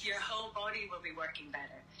approach. Your whole body will be working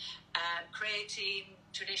better. Creatine,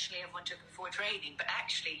 traditionally everyone took before training, but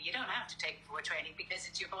actually you don't have to take it before training because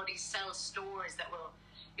it's your body's cell stores that will,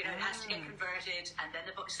 it has to get converted, and then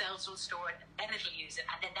the cells will store it, and then it'll use it,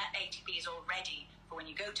 and then that ATP is all ready for when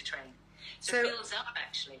you go to train. So it builds up,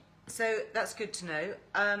 actually. So that's good to know.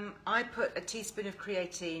 I put a teaspoon of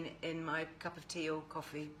creatine in my cup of tea or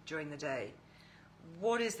coffee during the day.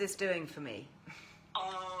 What is this doing for me?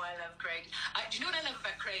 Oh, I love creatine. Do you know what I love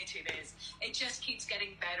about creatine is it just keeps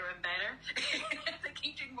getting better and better. They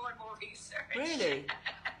keep doing more and more research. Really?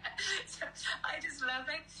 So I just love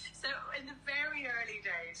it. So in the very early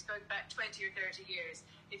days, going back 20 or 30 years,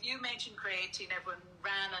 if you mentioned creatine, everyone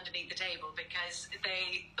ran underneath the table because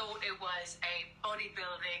they thought it was a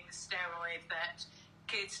bodybuilding steroid that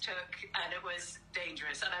kids took, and it was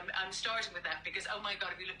dangerous. And I'm starting with that because, oh my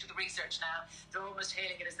God, if you look to the research now, they're almost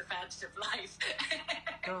hailing it as the fountain of life.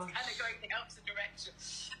 It's kind of going the opposite direction.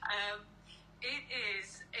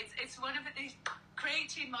 It's one of the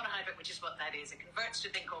creatine monohydrate, which is what that is. It converts to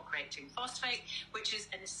a thing called creatine phosphate, which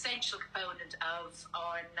is an essential component of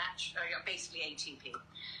our basically ATP.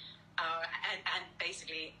 And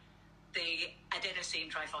basically the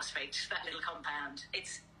adenosine triphosphate, that little compound.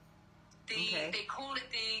 They call it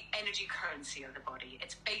the energy currency of the body.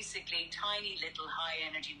 It's basically tiny little high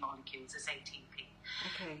energy molecules as ATP.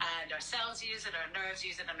 Okay. And our cells use it, our nerves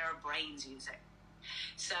use it, and our brains use it.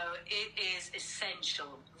 So it is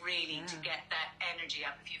essential, really, to get that energy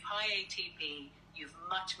up. If you've high ATP, you've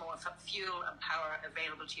much more fuel and power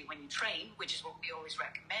available to you when you train, which is what we always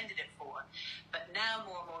recommended it for. But now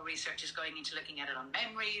more and more research is going into looking at it on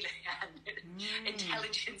memory and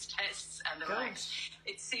intelligence tests and the like.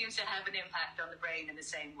 It seems to have an impact on the brain in the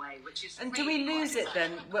same way, which is. And really do we lose it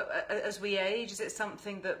then as we age? Is it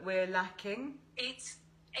something that we're lacking? It's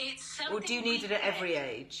something. Or do you need it at every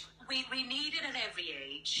age? We need it at every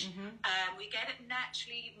age. We get it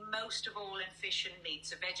naturally, most of all in fish and meat.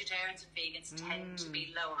 So vegetarians and vegans tend to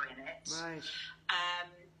be lower in it. Right.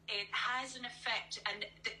 It has an effect, and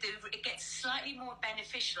it gets slightly more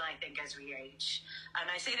beneficial, I think, as we age. And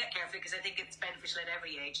I say that carefully because I think it's beneficial at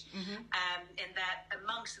every age. In that,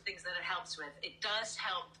 amongst the things that it helps with, it does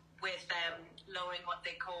help with lowering what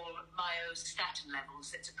they call myostatin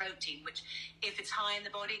levels. It's a protein which, if it's high in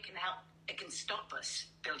the body, can help. It can stop us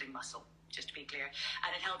building muscle, just to be clear,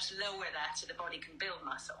 and it helps lower that so the body can build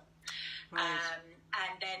muscle. Right.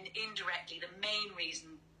 And then indirectly, the main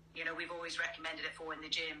reason we've always recommended it for in the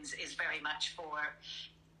gyms is very much for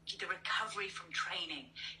the recovery from training.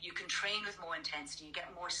 You can train with more intensity, you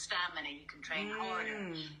get more stamina, you can train harder,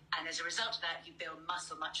 and as a result of that, you build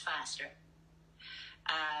muscle much faster.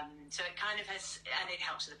 So it kind of has, and it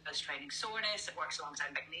helps with the post-training soreness. It works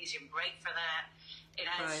alongside magnesium, great for that. It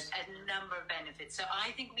has a number of benefits. So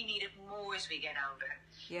I think we need it more as we get older.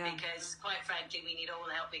 Yeah. Because quite frankly, we need all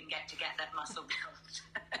the help we can get to get that muscle built.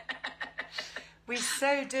 We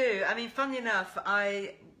so do. I mean, funnily enough,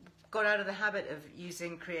 I got out of the habit of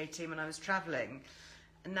using creatine when I was traveling.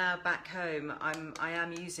 Now back home, I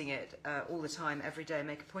am using it all the time, every day,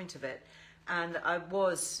 make a point of it. And I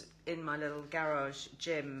was in my little garage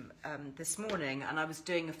gym this morning, and I was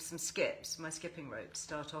doing some skips, my skipping rope to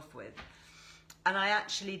start off with. And I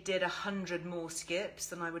actually did 100 more skips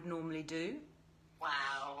than I would normally do.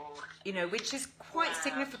 Wow. Which is quite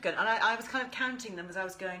significant. And I was kind of counting them as I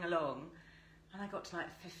was going along. And I got to like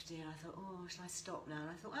 50 and I thought, oh, shall I stop now? And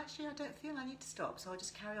I thought, actually, I don't feel I need to stop. So I'll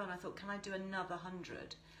just carry on. I thought, can I do another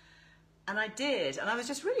 100? And I did. And I was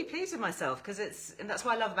just really pleased with myself because and that's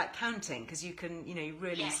what I love about counting, because you can, you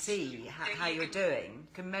really see how you're doing.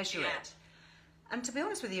 You can measure it. And to be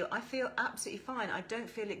honest with you, I feel absolutely fine. I don't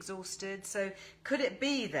feel exhausted. So could it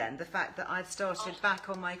be then the fact that I've started back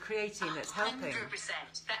on my creatine that's helping? 100%.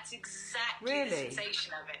 That's exactly the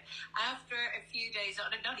sensation of it. After a few days,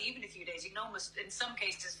 not even a few days, you can almost, in some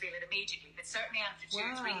cases, feel it immediately, but certainly after 2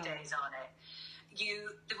 or 3 days on it,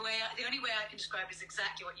 the only way I can describe it is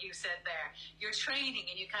exactly what you said there. You're training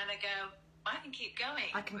and you kind of go, I can keep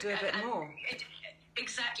going. I can do a bit more.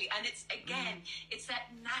 Exactly, and it's it's that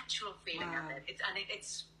natural feeling of it.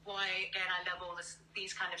 It's why again I love all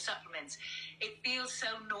these kind of supplements. It feels so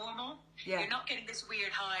normal. Yeah. You're not getting this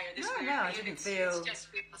weird high or this weird. No, I didn't feel.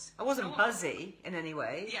 I wasn't normal. Buzzy in any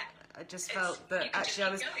way. Yeah, I just felt that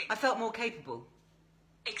actually I felt more capable.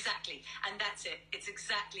 Exactly, and that's it. It's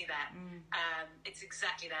exactly that. It's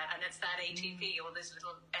exactly that, and it's that ATP, all those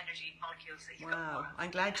little energy molecules that you got. Wow,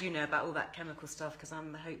 I'm glad you know about all that chemical stuff because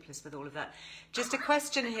I'm hopeless with all of that. Just a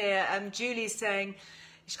question here. Julie's saying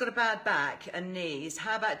she's got a bad back and knees.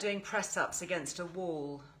 How about doing press-ups against a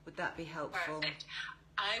wall? Would that be helpful? Perfect.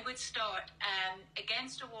 I would start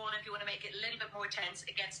against a wall, if you want to make it a little bit more tense,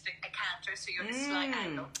 against a counter, so you're at a slight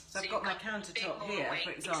angle. So I've got my countertop here,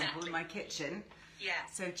 for example, in my kitchen. Yeah.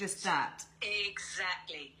 So just that.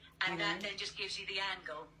 Exactly. And that then just gives you the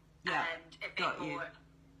angle. Yeah. And a bit more.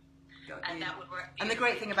 Got and you. That would work. And the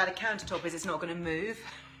great thing about a countertop is it's not going to move.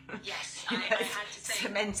 Yes, You know, I had to say.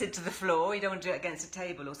 cemented to the floor. You don't want to do it against a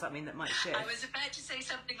table or something that might shift. I was about to say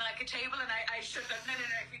something like a table, and I should have. No,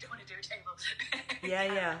 we don't want to do a table.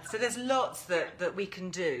 Yeah. So there's lots that we can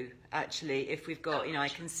do, actually, if we've got, I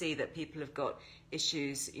can see that people have got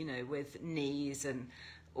issues, with knees and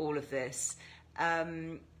all of this.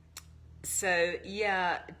 So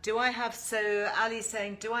Ali's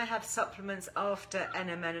saying, do I have supplements after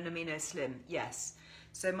NMN and Amino Slim? Yes.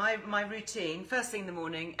 So my routine, first thing in the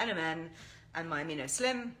morning, NMN and my Amino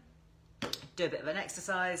Slim, do a bit of an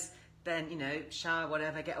exercise, then, shower,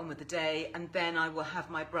 whatever, get on with the day, and then I will have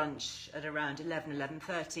my brunch at around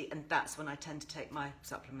 11:30, and that's when I tend to take my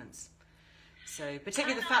supplements. So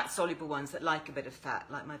particularly the fat-soluble ones that like a bit of fat,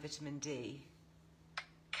 like my vitamin D.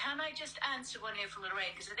 Can I just answer one here from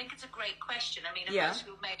Lorraine? Because I think it's a great question. I mean, most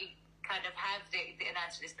people maybe kind of have an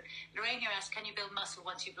answer to this. But Lorraine here asked, can you build muscle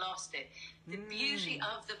once you've lost it? The beauty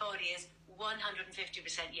of the body is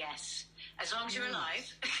 150% yes. As long as you're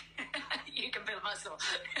alive, you can build muscle.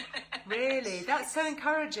 Really? That's so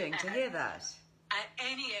encouraging to hear that. At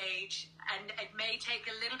any age, and it may take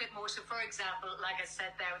a little bit more. So, for example, like I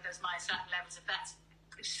said there with those myostatin levels, if that's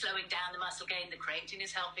slowing down the muscle gain, the creatine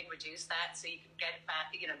is helping reduce that, so you can get it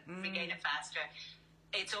back, regain it faster.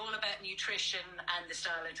 It's all about nutrition and the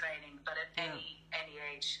style of training, but at any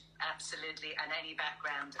age, absolutely, and any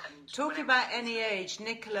background. And talking about any age,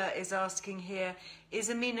 Nicola is asking here, is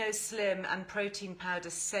Amino Slim and protein powder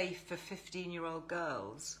safe for 15-year-old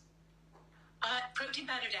girls? Protein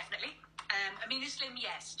powder, definitely. Amino Slim,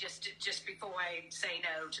 yes, just before I say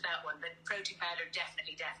no to that one, but protein powder,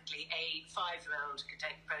 definitely. A 5-year-old can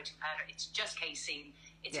take protein powder. It's just casein.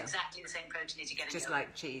 It's exactly the same protein as you get in just yogurt.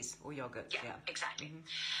 like cheese or yogurt. Yeah. Exactly.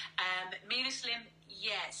 Amino Slim,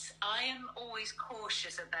 yes. I am always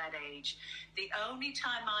cautious at that age. The only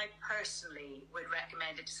time I personally would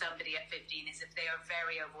recommend it to somebody at 15 is if they are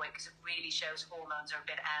very overweight, because it really shows hormones are a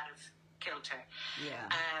bit out of kilter. Yeah.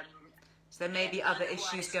 So there may be other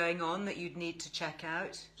issues going on that you'd need to check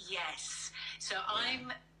out. Yes. So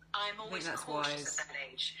I'm always cautious at that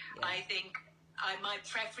age. Yeah. I think my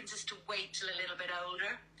preference is to wait till a little bit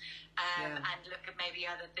older and look at maybe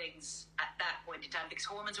other things at that point in time, because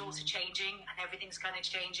hormones are also changing and everything's kind of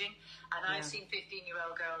changing. And I've seen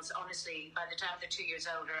 15-year-old girls, honestly, by the time they're 2 years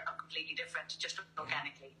older, are completely different, just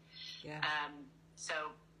organically. Yeah. So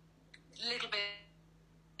a little bit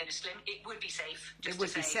Slim, it would be safe. It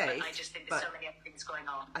would be safe. But I just think there's so many other things going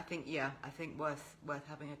on. I think worth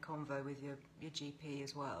having a convo with your GP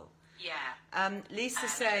as well. Yeah. Lisa's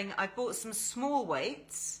saying, I bought some small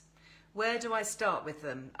weights. Where do I start with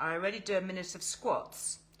them? I already do a minute of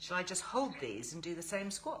squats. Shall I just hold these and do the same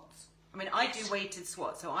squats? I mean, I do weighted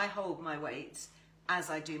squats, so I hold my weights as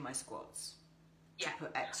I do my squats. To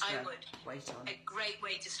put extra weight on. A great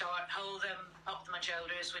way to start. Hold them, pop them on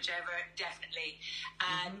shoulders, whichever, definitely.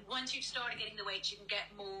 And once you've started getting the weight, you can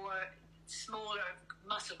get more smaller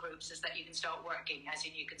muscle groups that you can start working. As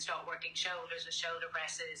in, you can start working shoulders with shoulder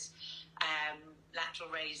presses,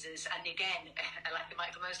 lateral raises, and again, like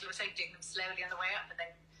Michael Mosley was saying, doing them slowly on the way up, and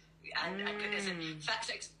then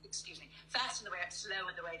fast on the way up, slow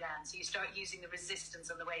on the way down. So you start using the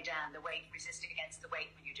resistance on the way down, the weight resisting against the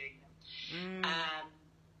weight when you're doing them.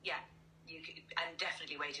 And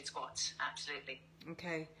definitely weighted squats, absolutely.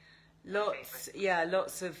 Okay.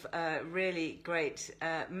 Lots of really great.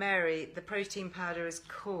 Mary, the protein powder is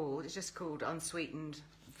it's just called unsweetened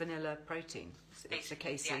vanilla protein. It's a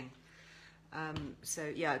casein.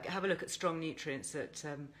 Have a look at Strong Nutrients at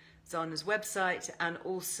Zana's website, and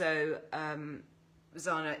also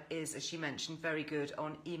Zana is, as she mentioned, very good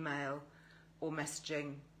on email or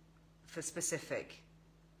messaging for specific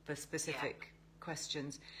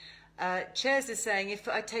questions. Chairs is saying, if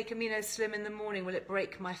I take Amino Slim in the morning, will it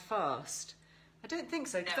break my fast? I don't think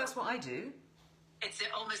so, because that's what I do. It's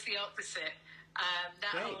almost the opposite.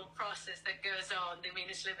 That whole process that goes on, the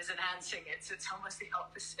Amino Slim is enhancing it, so it's almost the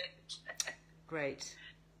opposite. Great.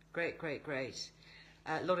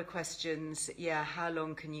 A lot of questions. How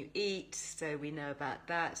long can you eat? So we know about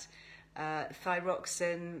that.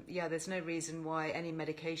 Thyroxine, there's no reason why any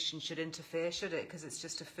medication should interfere, should it? Because it's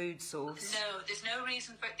just a food source. No, there's no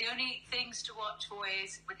reason for it. The only things to watch for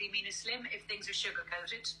is with the Amino Slim, if things are sugar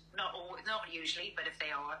coated, not usually, but if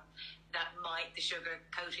they are, the sugar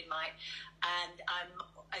coating might. And I'm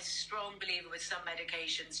a strong believer with some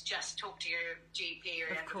medications, just talk to your GP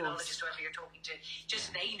or endocrinologist, whoever you're talking to,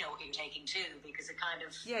 just they know what you're taking too, because it kind of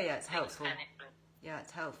it's helpful. Yeah,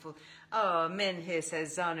 it's helpful. Oh, Min here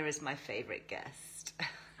says Zana is my favourite guest.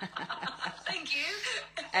 Thank you.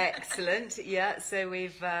 Excellent. Yeah, so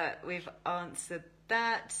we've answered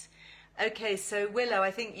that. Okay, so Willow,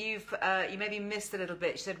 I think you maybe missed a little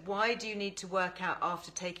bit. She said, why do you need to work out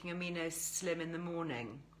after taking Amino Slim in the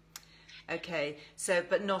morning? Okay, so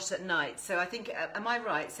but not at night. So I think, am I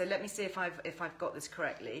right? So let me see if I've got this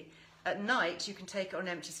correctly. At night, you can take it on an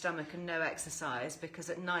empty stomach and no exercise, because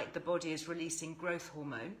at night the body is releasing growth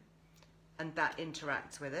hormone, and that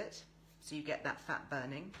interacts with it, so you get that fat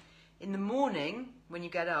burning. In the morning, when you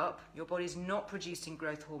get up, your body's not producing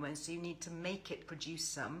growth hormone, so you need to make it produce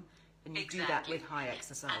some, and you do that with high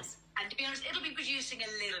exercise. And to be honest, it'll be producing a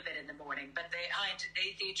little bit in the morning, but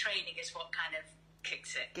the training is what kind of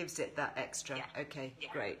kicks it. Gives it that extra. Yeah. Okay, Yeah.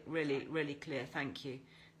 great. Really, really clear. Thank you.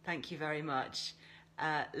 Thank you very much.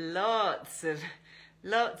 Lots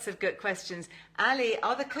of good questions. Ali,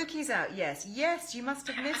 are the cookies out? Yes. Yes, you must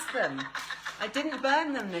have missed them. I didn't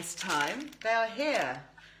burn them this time. They are here.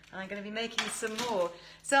 And I'm going to be making some more.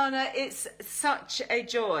 Zana, it's such a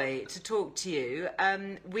joy to talk to you.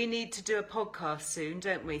 We need to do a podcast soon,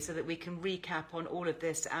 don't we, so that we can recap on all of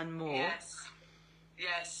this and more.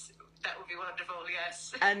 Yes, that would be wonderful,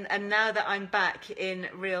 yes. And now that I'm back in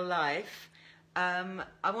real life,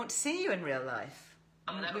 I want to see you in real life.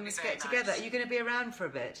 We must get together. Are you going to be around for a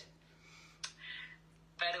bit?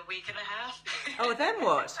 About a week and a half. Oh, then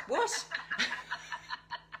what? What?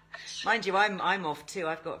 Mind you, I'm off too.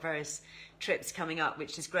 I've got various trips coming up,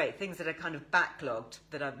 which is great. Things that are kind of backlogged,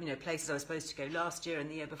 that are, places I was supposed to go last year and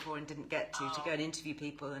the year before and didn't get to go and interview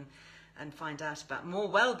people and find out about more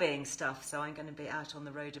well-being stuff. So I'm going to be out on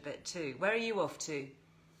the road a bit too. Where are you off to?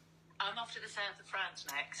 I'm off to the south of France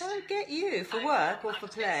next. Oh, get you for work or for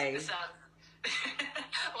play?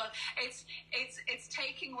 Well, it's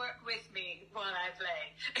taking work with me while I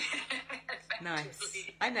play. Nice.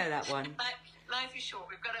 I know that one. Life is short.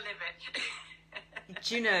 We've got to live it.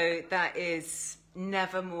 Do you know, that is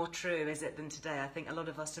never more true, is it, than today? I think a lot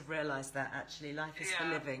of us have realised that, actually. Life is for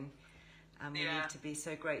living, and we need to be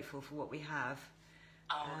so grateful for what we have.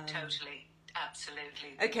 Oh, totally.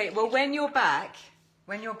 Absolutely. Okay, well, when you're back,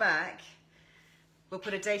 we'll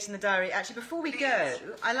put a date in the diary. Actually, before we go,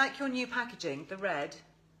 I like your new packaging, the red.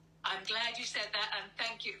 I'm glad you said that, and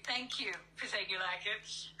thank you for saying you like it.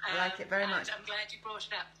 I like it very much. I'm glad you brought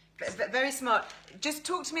it up. Very smart. Just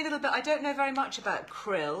talk to me a little bit. I don't know very much about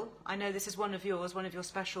krill. I know this is one of your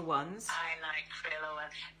special ones. I like krill.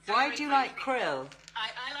 Why do you like krill?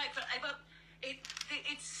 I like krill. Well,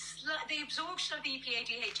 it's the absorption of the EPA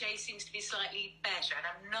DHA seems to be slightly better, and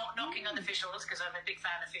I'm not knocking on the fish oils because I'm a big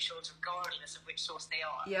fan of fish oils regardless of which source they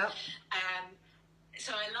are. Yeah.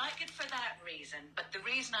 So I like it for that reason, but the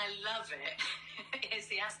reason I love it is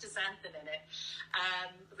the astaxanthin in it,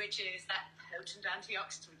 which is that potent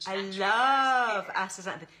antioxidant. I love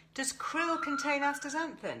astaxanthin. Does krill contain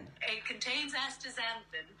astaxanthin? It contains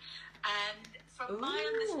astaxanthin, and from my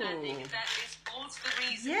understanding, that is also the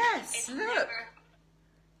reason. Yes, look.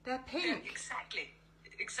 They're pink. Exactly.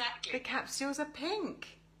 The capsules are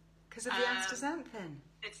pink because of the astaxanthin.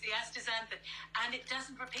 It's the astaxanthin, and it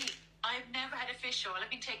doesn't repeat. I've never had a fish oil. I've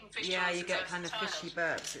been taking fish oil. Yeah, you since get I was kind of a child. fishy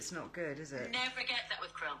burps. It's not good, is it? Never get that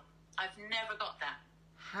with krill. I've never got that.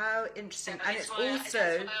 How interesting. So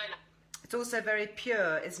and it's also very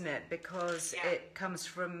pure, isn't it? Because it comes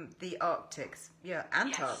from the Arctic,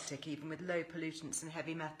 Antarctic even, with low pollutants and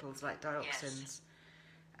heavy metals like dioxins.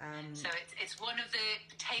 So it's one of the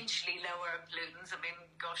potentially lower pollutants. I mean,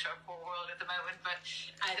 gosh, our poor world at the moment. But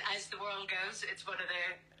as the world goes, it's one of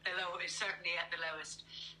the lowest, certainly at the lowest.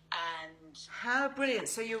 And how brilliant!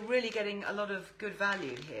 So you're really getting a lot of good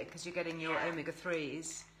value here because you're getting your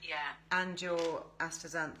omega-3s and your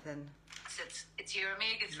astaxanthin. So it's your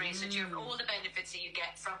omega-3, so it's all the benefits that you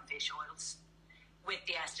get from fish oils with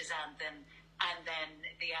the astaxanthin, and then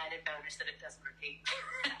the added bonus that it doesn't repeat.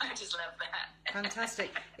 I just love that.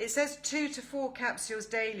 Fantastic. It says 2 to 4 capsules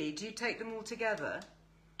daily. Do you take them all together?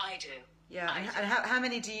 I do. Yeah, and how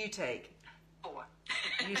many do you take? 4.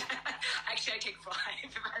 Actually, I take 5.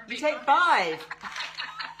 You take 5?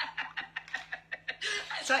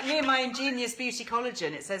 It's like me and my Ingenious Beauty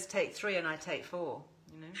Collagen. It says take 3 and I take 4.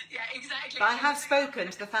 Yeah, exactly. But I have spoken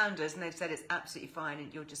to the founders and they've said it's absolutely fine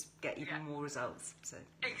and you'll just get even more results. So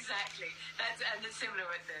exactly. And it's similar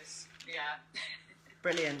with this. Yeah.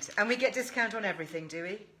 Brilliant. And we get discount on everything, do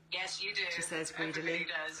we? Yes, you do. She says greedily. Everybody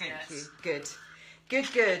does, Thank you. Good.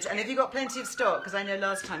 Good. And have you got plenty of stock? Because I know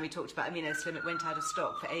last time we talked about Amino Slim, it went out of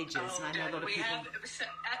stock for ages. And I know a lot of people...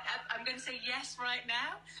 I'm going to say yes right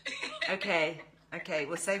now. Okay.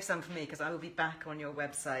 Well, save some for me because I will be back on your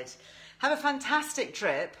website. Have a fantastic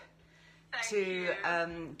trip to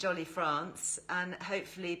Jolly France, and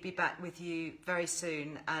hopefully be back with you very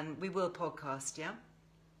soon. And we will podcast, yeah?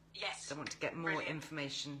 Yes. I want to get more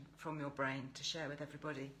information from your brain to share with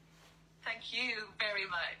everybody. Thank you very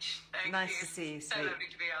much. Thank Nice you. to see you. So Sweet. lovely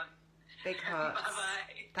to be on. Big hearts.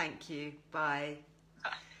 Bye-bye. Thank you. Bye.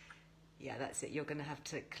 Bye. Yeah, that's it. You're going to have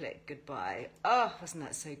to click goodbye. Oh, wasn't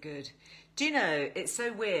that so good? Do you know, it's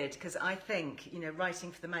so weird because I think, you know,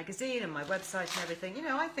 writing for the magazine and my website and everything, you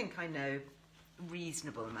know, I think I know a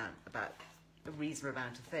reasonable amount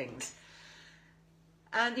of things.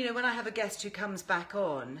 And, you know, when I have a guest who comes back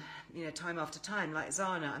on, you know, time after time, like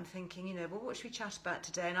Zana, I'm thinking, you know, well, what should we chat about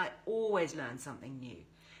today? And I always learn something new.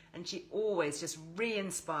 And she always just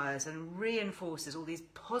re-inspires and reinforces all these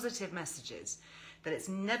positive messages that it's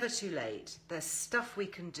never too late. There's stuff we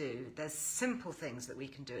can do. There's simple things that we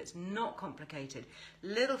can do. It's not complicated.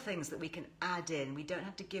 Little things that we can add in. We don't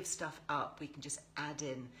have to give stuff up. We can just add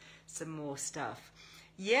in some more stuff.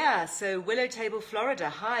 Yeah, so Willow Table, Florida.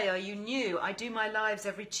 Hi, are you new? I do my lives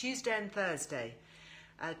every Tuesday and Thursday,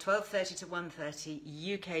 12:30 to 1:30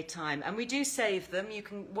 UK time. And we do save them. You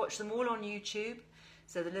can watch them all on YouTube.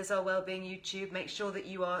 So the Earle Wellbeing YouTube, make sure that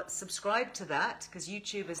you are subscribed to that because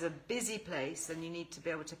YouTube is a busy place and you need to be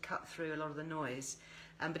able to cut through a lot of the noise.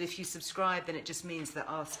 But if you subscribe, then it just means that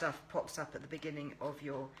our stuff pops up at the beginning of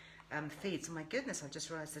your feed. So my goodness, I've just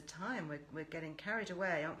realised the time. We're getting carried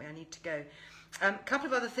away, aren't we? I need to go. A couple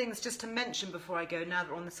of other things just to mention before I go, now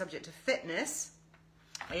that we're on the subject of fitness,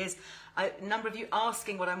 is a number of you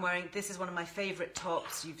asking what I'm wearing. This is one of my favourite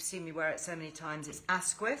tops. You've seen me wear it so many times. It's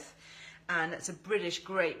Asquith. And it's a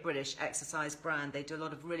great British exercise brand. They do a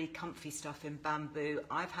lot of really comfy stuff in bamboo.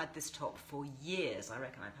 I've had this top for years. I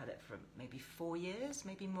reckon I've had it for maybe 4 years,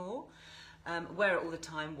 maybe more. Wear it all the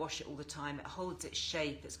time, wash it all the time. It holds its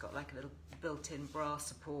shape. It's got like a little built-in bra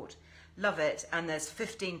support. Love it. And there's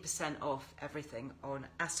 15% off everything on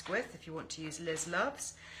Asquith if you want to use Liz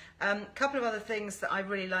Loves. Couple of other things that I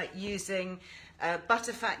really like using.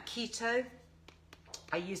 Butterfat Keto.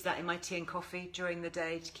 I use that in my tea and coffee during the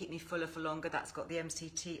day to keep me fuller for longer. That's got the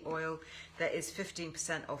MCT oil. There is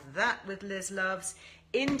 15% off that with Liz Loves.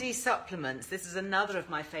 Indie supplements. This is another of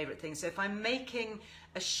my favourite things. So if I'm making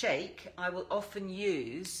a shake, I will often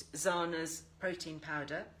use Zana's protein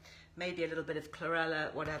powder, maybe a little bit of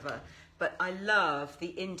chlorella, whatever. But I love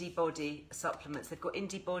the Indie Body supplements. They've got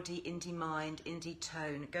Indie Body, Indie Mind, Indie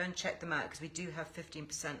Tone. Go and check them out because we do have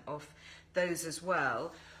 15% off those as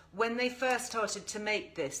well. When they first started to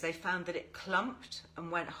make this, they found that it clumped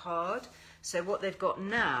and went hard. So what they've got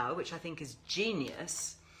now, which I think is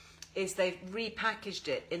genius, is they've repackaged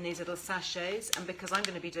it in these little sachets. And because I'm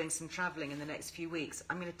going to be doing some traveling in the next few weeks,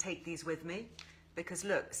 I'm going to take these with me. Because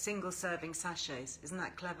look, single serving sachets. Isn't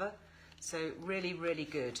that clever? So really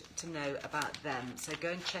good to know about them. So go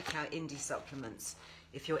and check out Indie Supplements.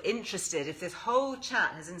 If you're interested, if this whole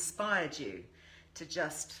chat has inspired you to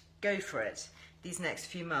just go for it these next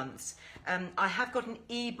few months. I have got an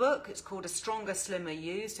ebook. It's called A Stronger, Slimmer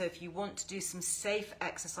You. So if you want to do some safe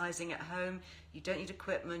exercising at home, you don't need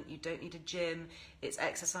equipment, you don't need a gym. It's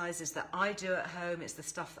exercises that I do at home. It's the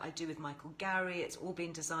stuff that I do with Michael Gary. It's all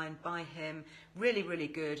been designed by him. Really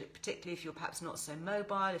good, particularly if you're perhaps not so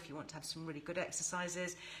mobile, if you want to have some really good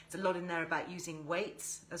exercises. There's a lot in there about using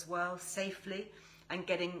weights as well, safely, and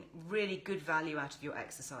getting really good value out of your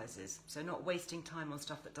exercises. So not wasting time on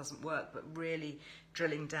stuff that doesn't work, but really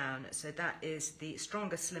drilling down. So that is the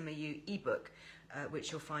Stronger, Slimmer You ebook,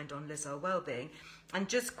 which you'll find on Earle Wellbeing. And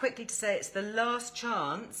just quickly to say, it's the last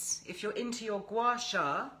chance, if you're into your gua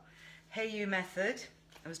sha, Hey You method.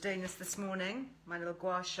 I was doing this morning, my little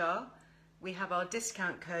gua sha. We have our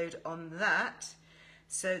discount code on that.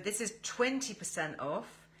 So this is 20% off.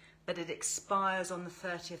 But it expires on the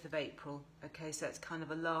 30th of April. Okay, so it's kind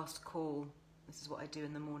of a last call. This is what I do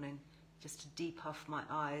in the morning, just to depuff my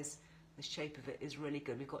eyes. The shape of it is really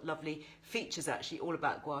good. We've got lovely features, actually, all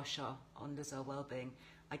about gua sha on Earle Wellbeing.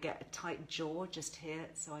 I get a tight jaw just here,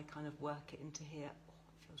 so I kind of work it into here. Oh,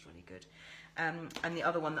 it feels really good. And the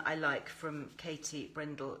other one that I like from Katie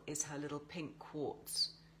Brindle is her little pink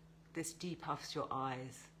quartz. This depuffs your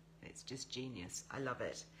eyes. It's just genius. I love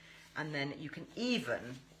it. And then you can even,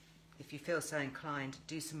 if you feel so inclined,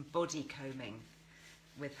 do some body combing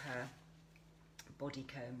with her body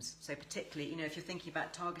combs. So particularly, you know, if you're thinking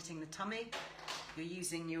about targeting the tummy, you're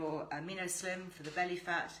using your Amino Slim for the belly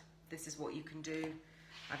fat, this is what you can do.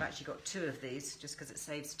 I've actually got 2 of these just because it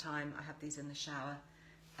saves time. I have these in the shower,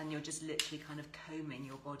 and you're just literally kind of combing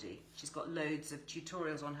your body. She's got loads of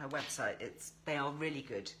tutorials on her website. They are really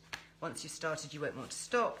good. Once you've started, you won't want to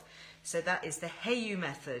stop. So that is the Hey You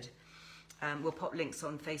method. We'll pop links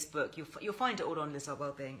on Facebook. You'll find it all on Earle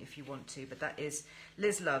Wellbeing if you want to, but that is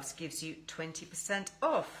Liz Loves gives you 20%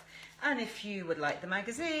 off. And if you would like the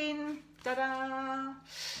magazine, ta-da!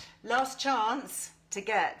 Last chance. to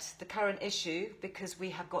get the current issue, because we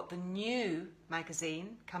have got the new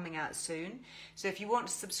magazine coming out soon. So if you want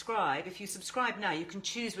to subscribe, if you subscribe now, you can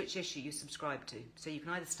choose which issue you subscribe to. So you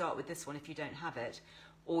can either start with this one if you don't have it,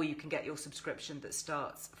 or you can get your subscription that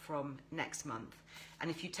starts from next month. And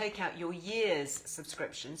if you take out your year's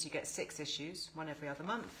subscriptions, you get 6 issues, one every other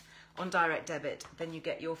month, on direct debit, then you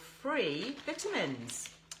get your free vitamins.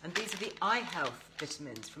 And these are the eye health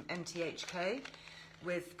vitamins from MTHK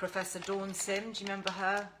with Professor Dawn Sim. Do you remember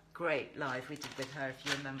her? Great live we did with her, if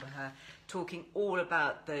you remember her, talking all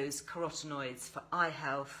about those carotenoids for eye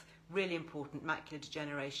health. Really important, macular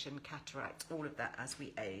degeneration, cataract, all of that as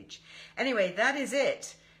we age. Anyway, that is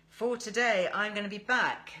it for today. I'm going to be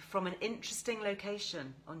back from an interesting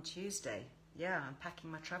location on Tuesday. Yeah, I'm packing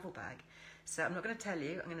my travel bag. So I'm not going to tell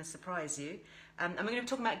you, I'm going to surprise you. And we're going to be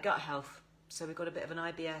talking about gut health. So we've got a bit of an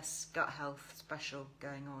IBS gut health special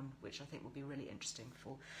going on, which I think will be really interesting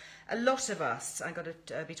for a lot of us. I'm going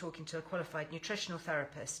to be talking to a qualified nutritional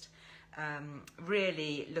therapist,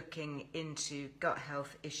 really looking into gut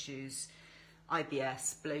health issues,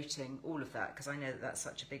 IBS, bloating, all of that, because I know that that's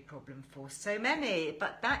such a big problem for so many.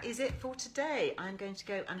 But that is it for today. I'm going to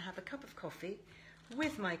go and have a cup of coffee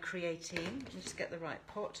with my creatine. Let me just get the right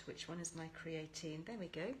pot. Which one is my creatine? There we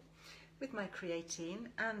go. With my creatine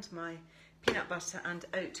and my peanut butter and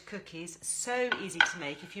oat cookies. So easy to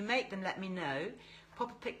make. If you make them, let me know. Pop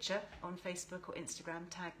a picture on Facebook or Instagram,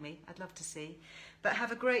 tag me. I'd love to see. But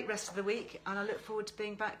have a great rest of the week, and I look forward to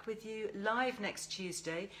being back with you live next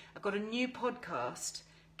Tuesday. I've got a new podcast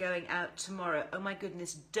going out tomorrow. Oh my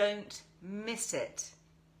goodness, don't miss it.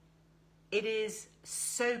 It is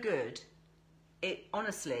so good. It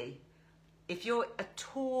honestly, if you're at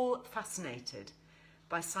all fascinated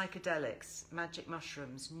by psychedelics, magic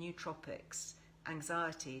mushrooms, nootropics,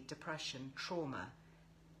 anxiety, depression, trauma,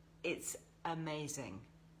 it's amazing,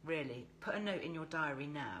 really. Put a note in your diary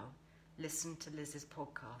now. Listen to Liz's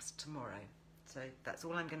podcast tomorrow. So that's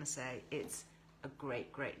all I'm going to say. It's a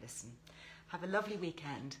great, great listen. Have a lovely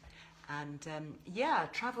weekend. And yeah,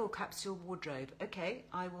 travel capsule wardrobe. Okay,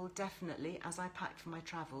 I will definitely, as I pack for my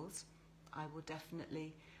travels, I will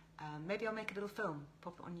definitely, maybe I'll make a little film,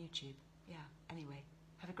 pop it on YouTube. Yeah, anyway.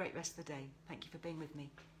 Have a great rest of the day. Thank you for being with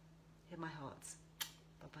me. Hear my hearts.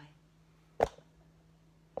 Bye-bye.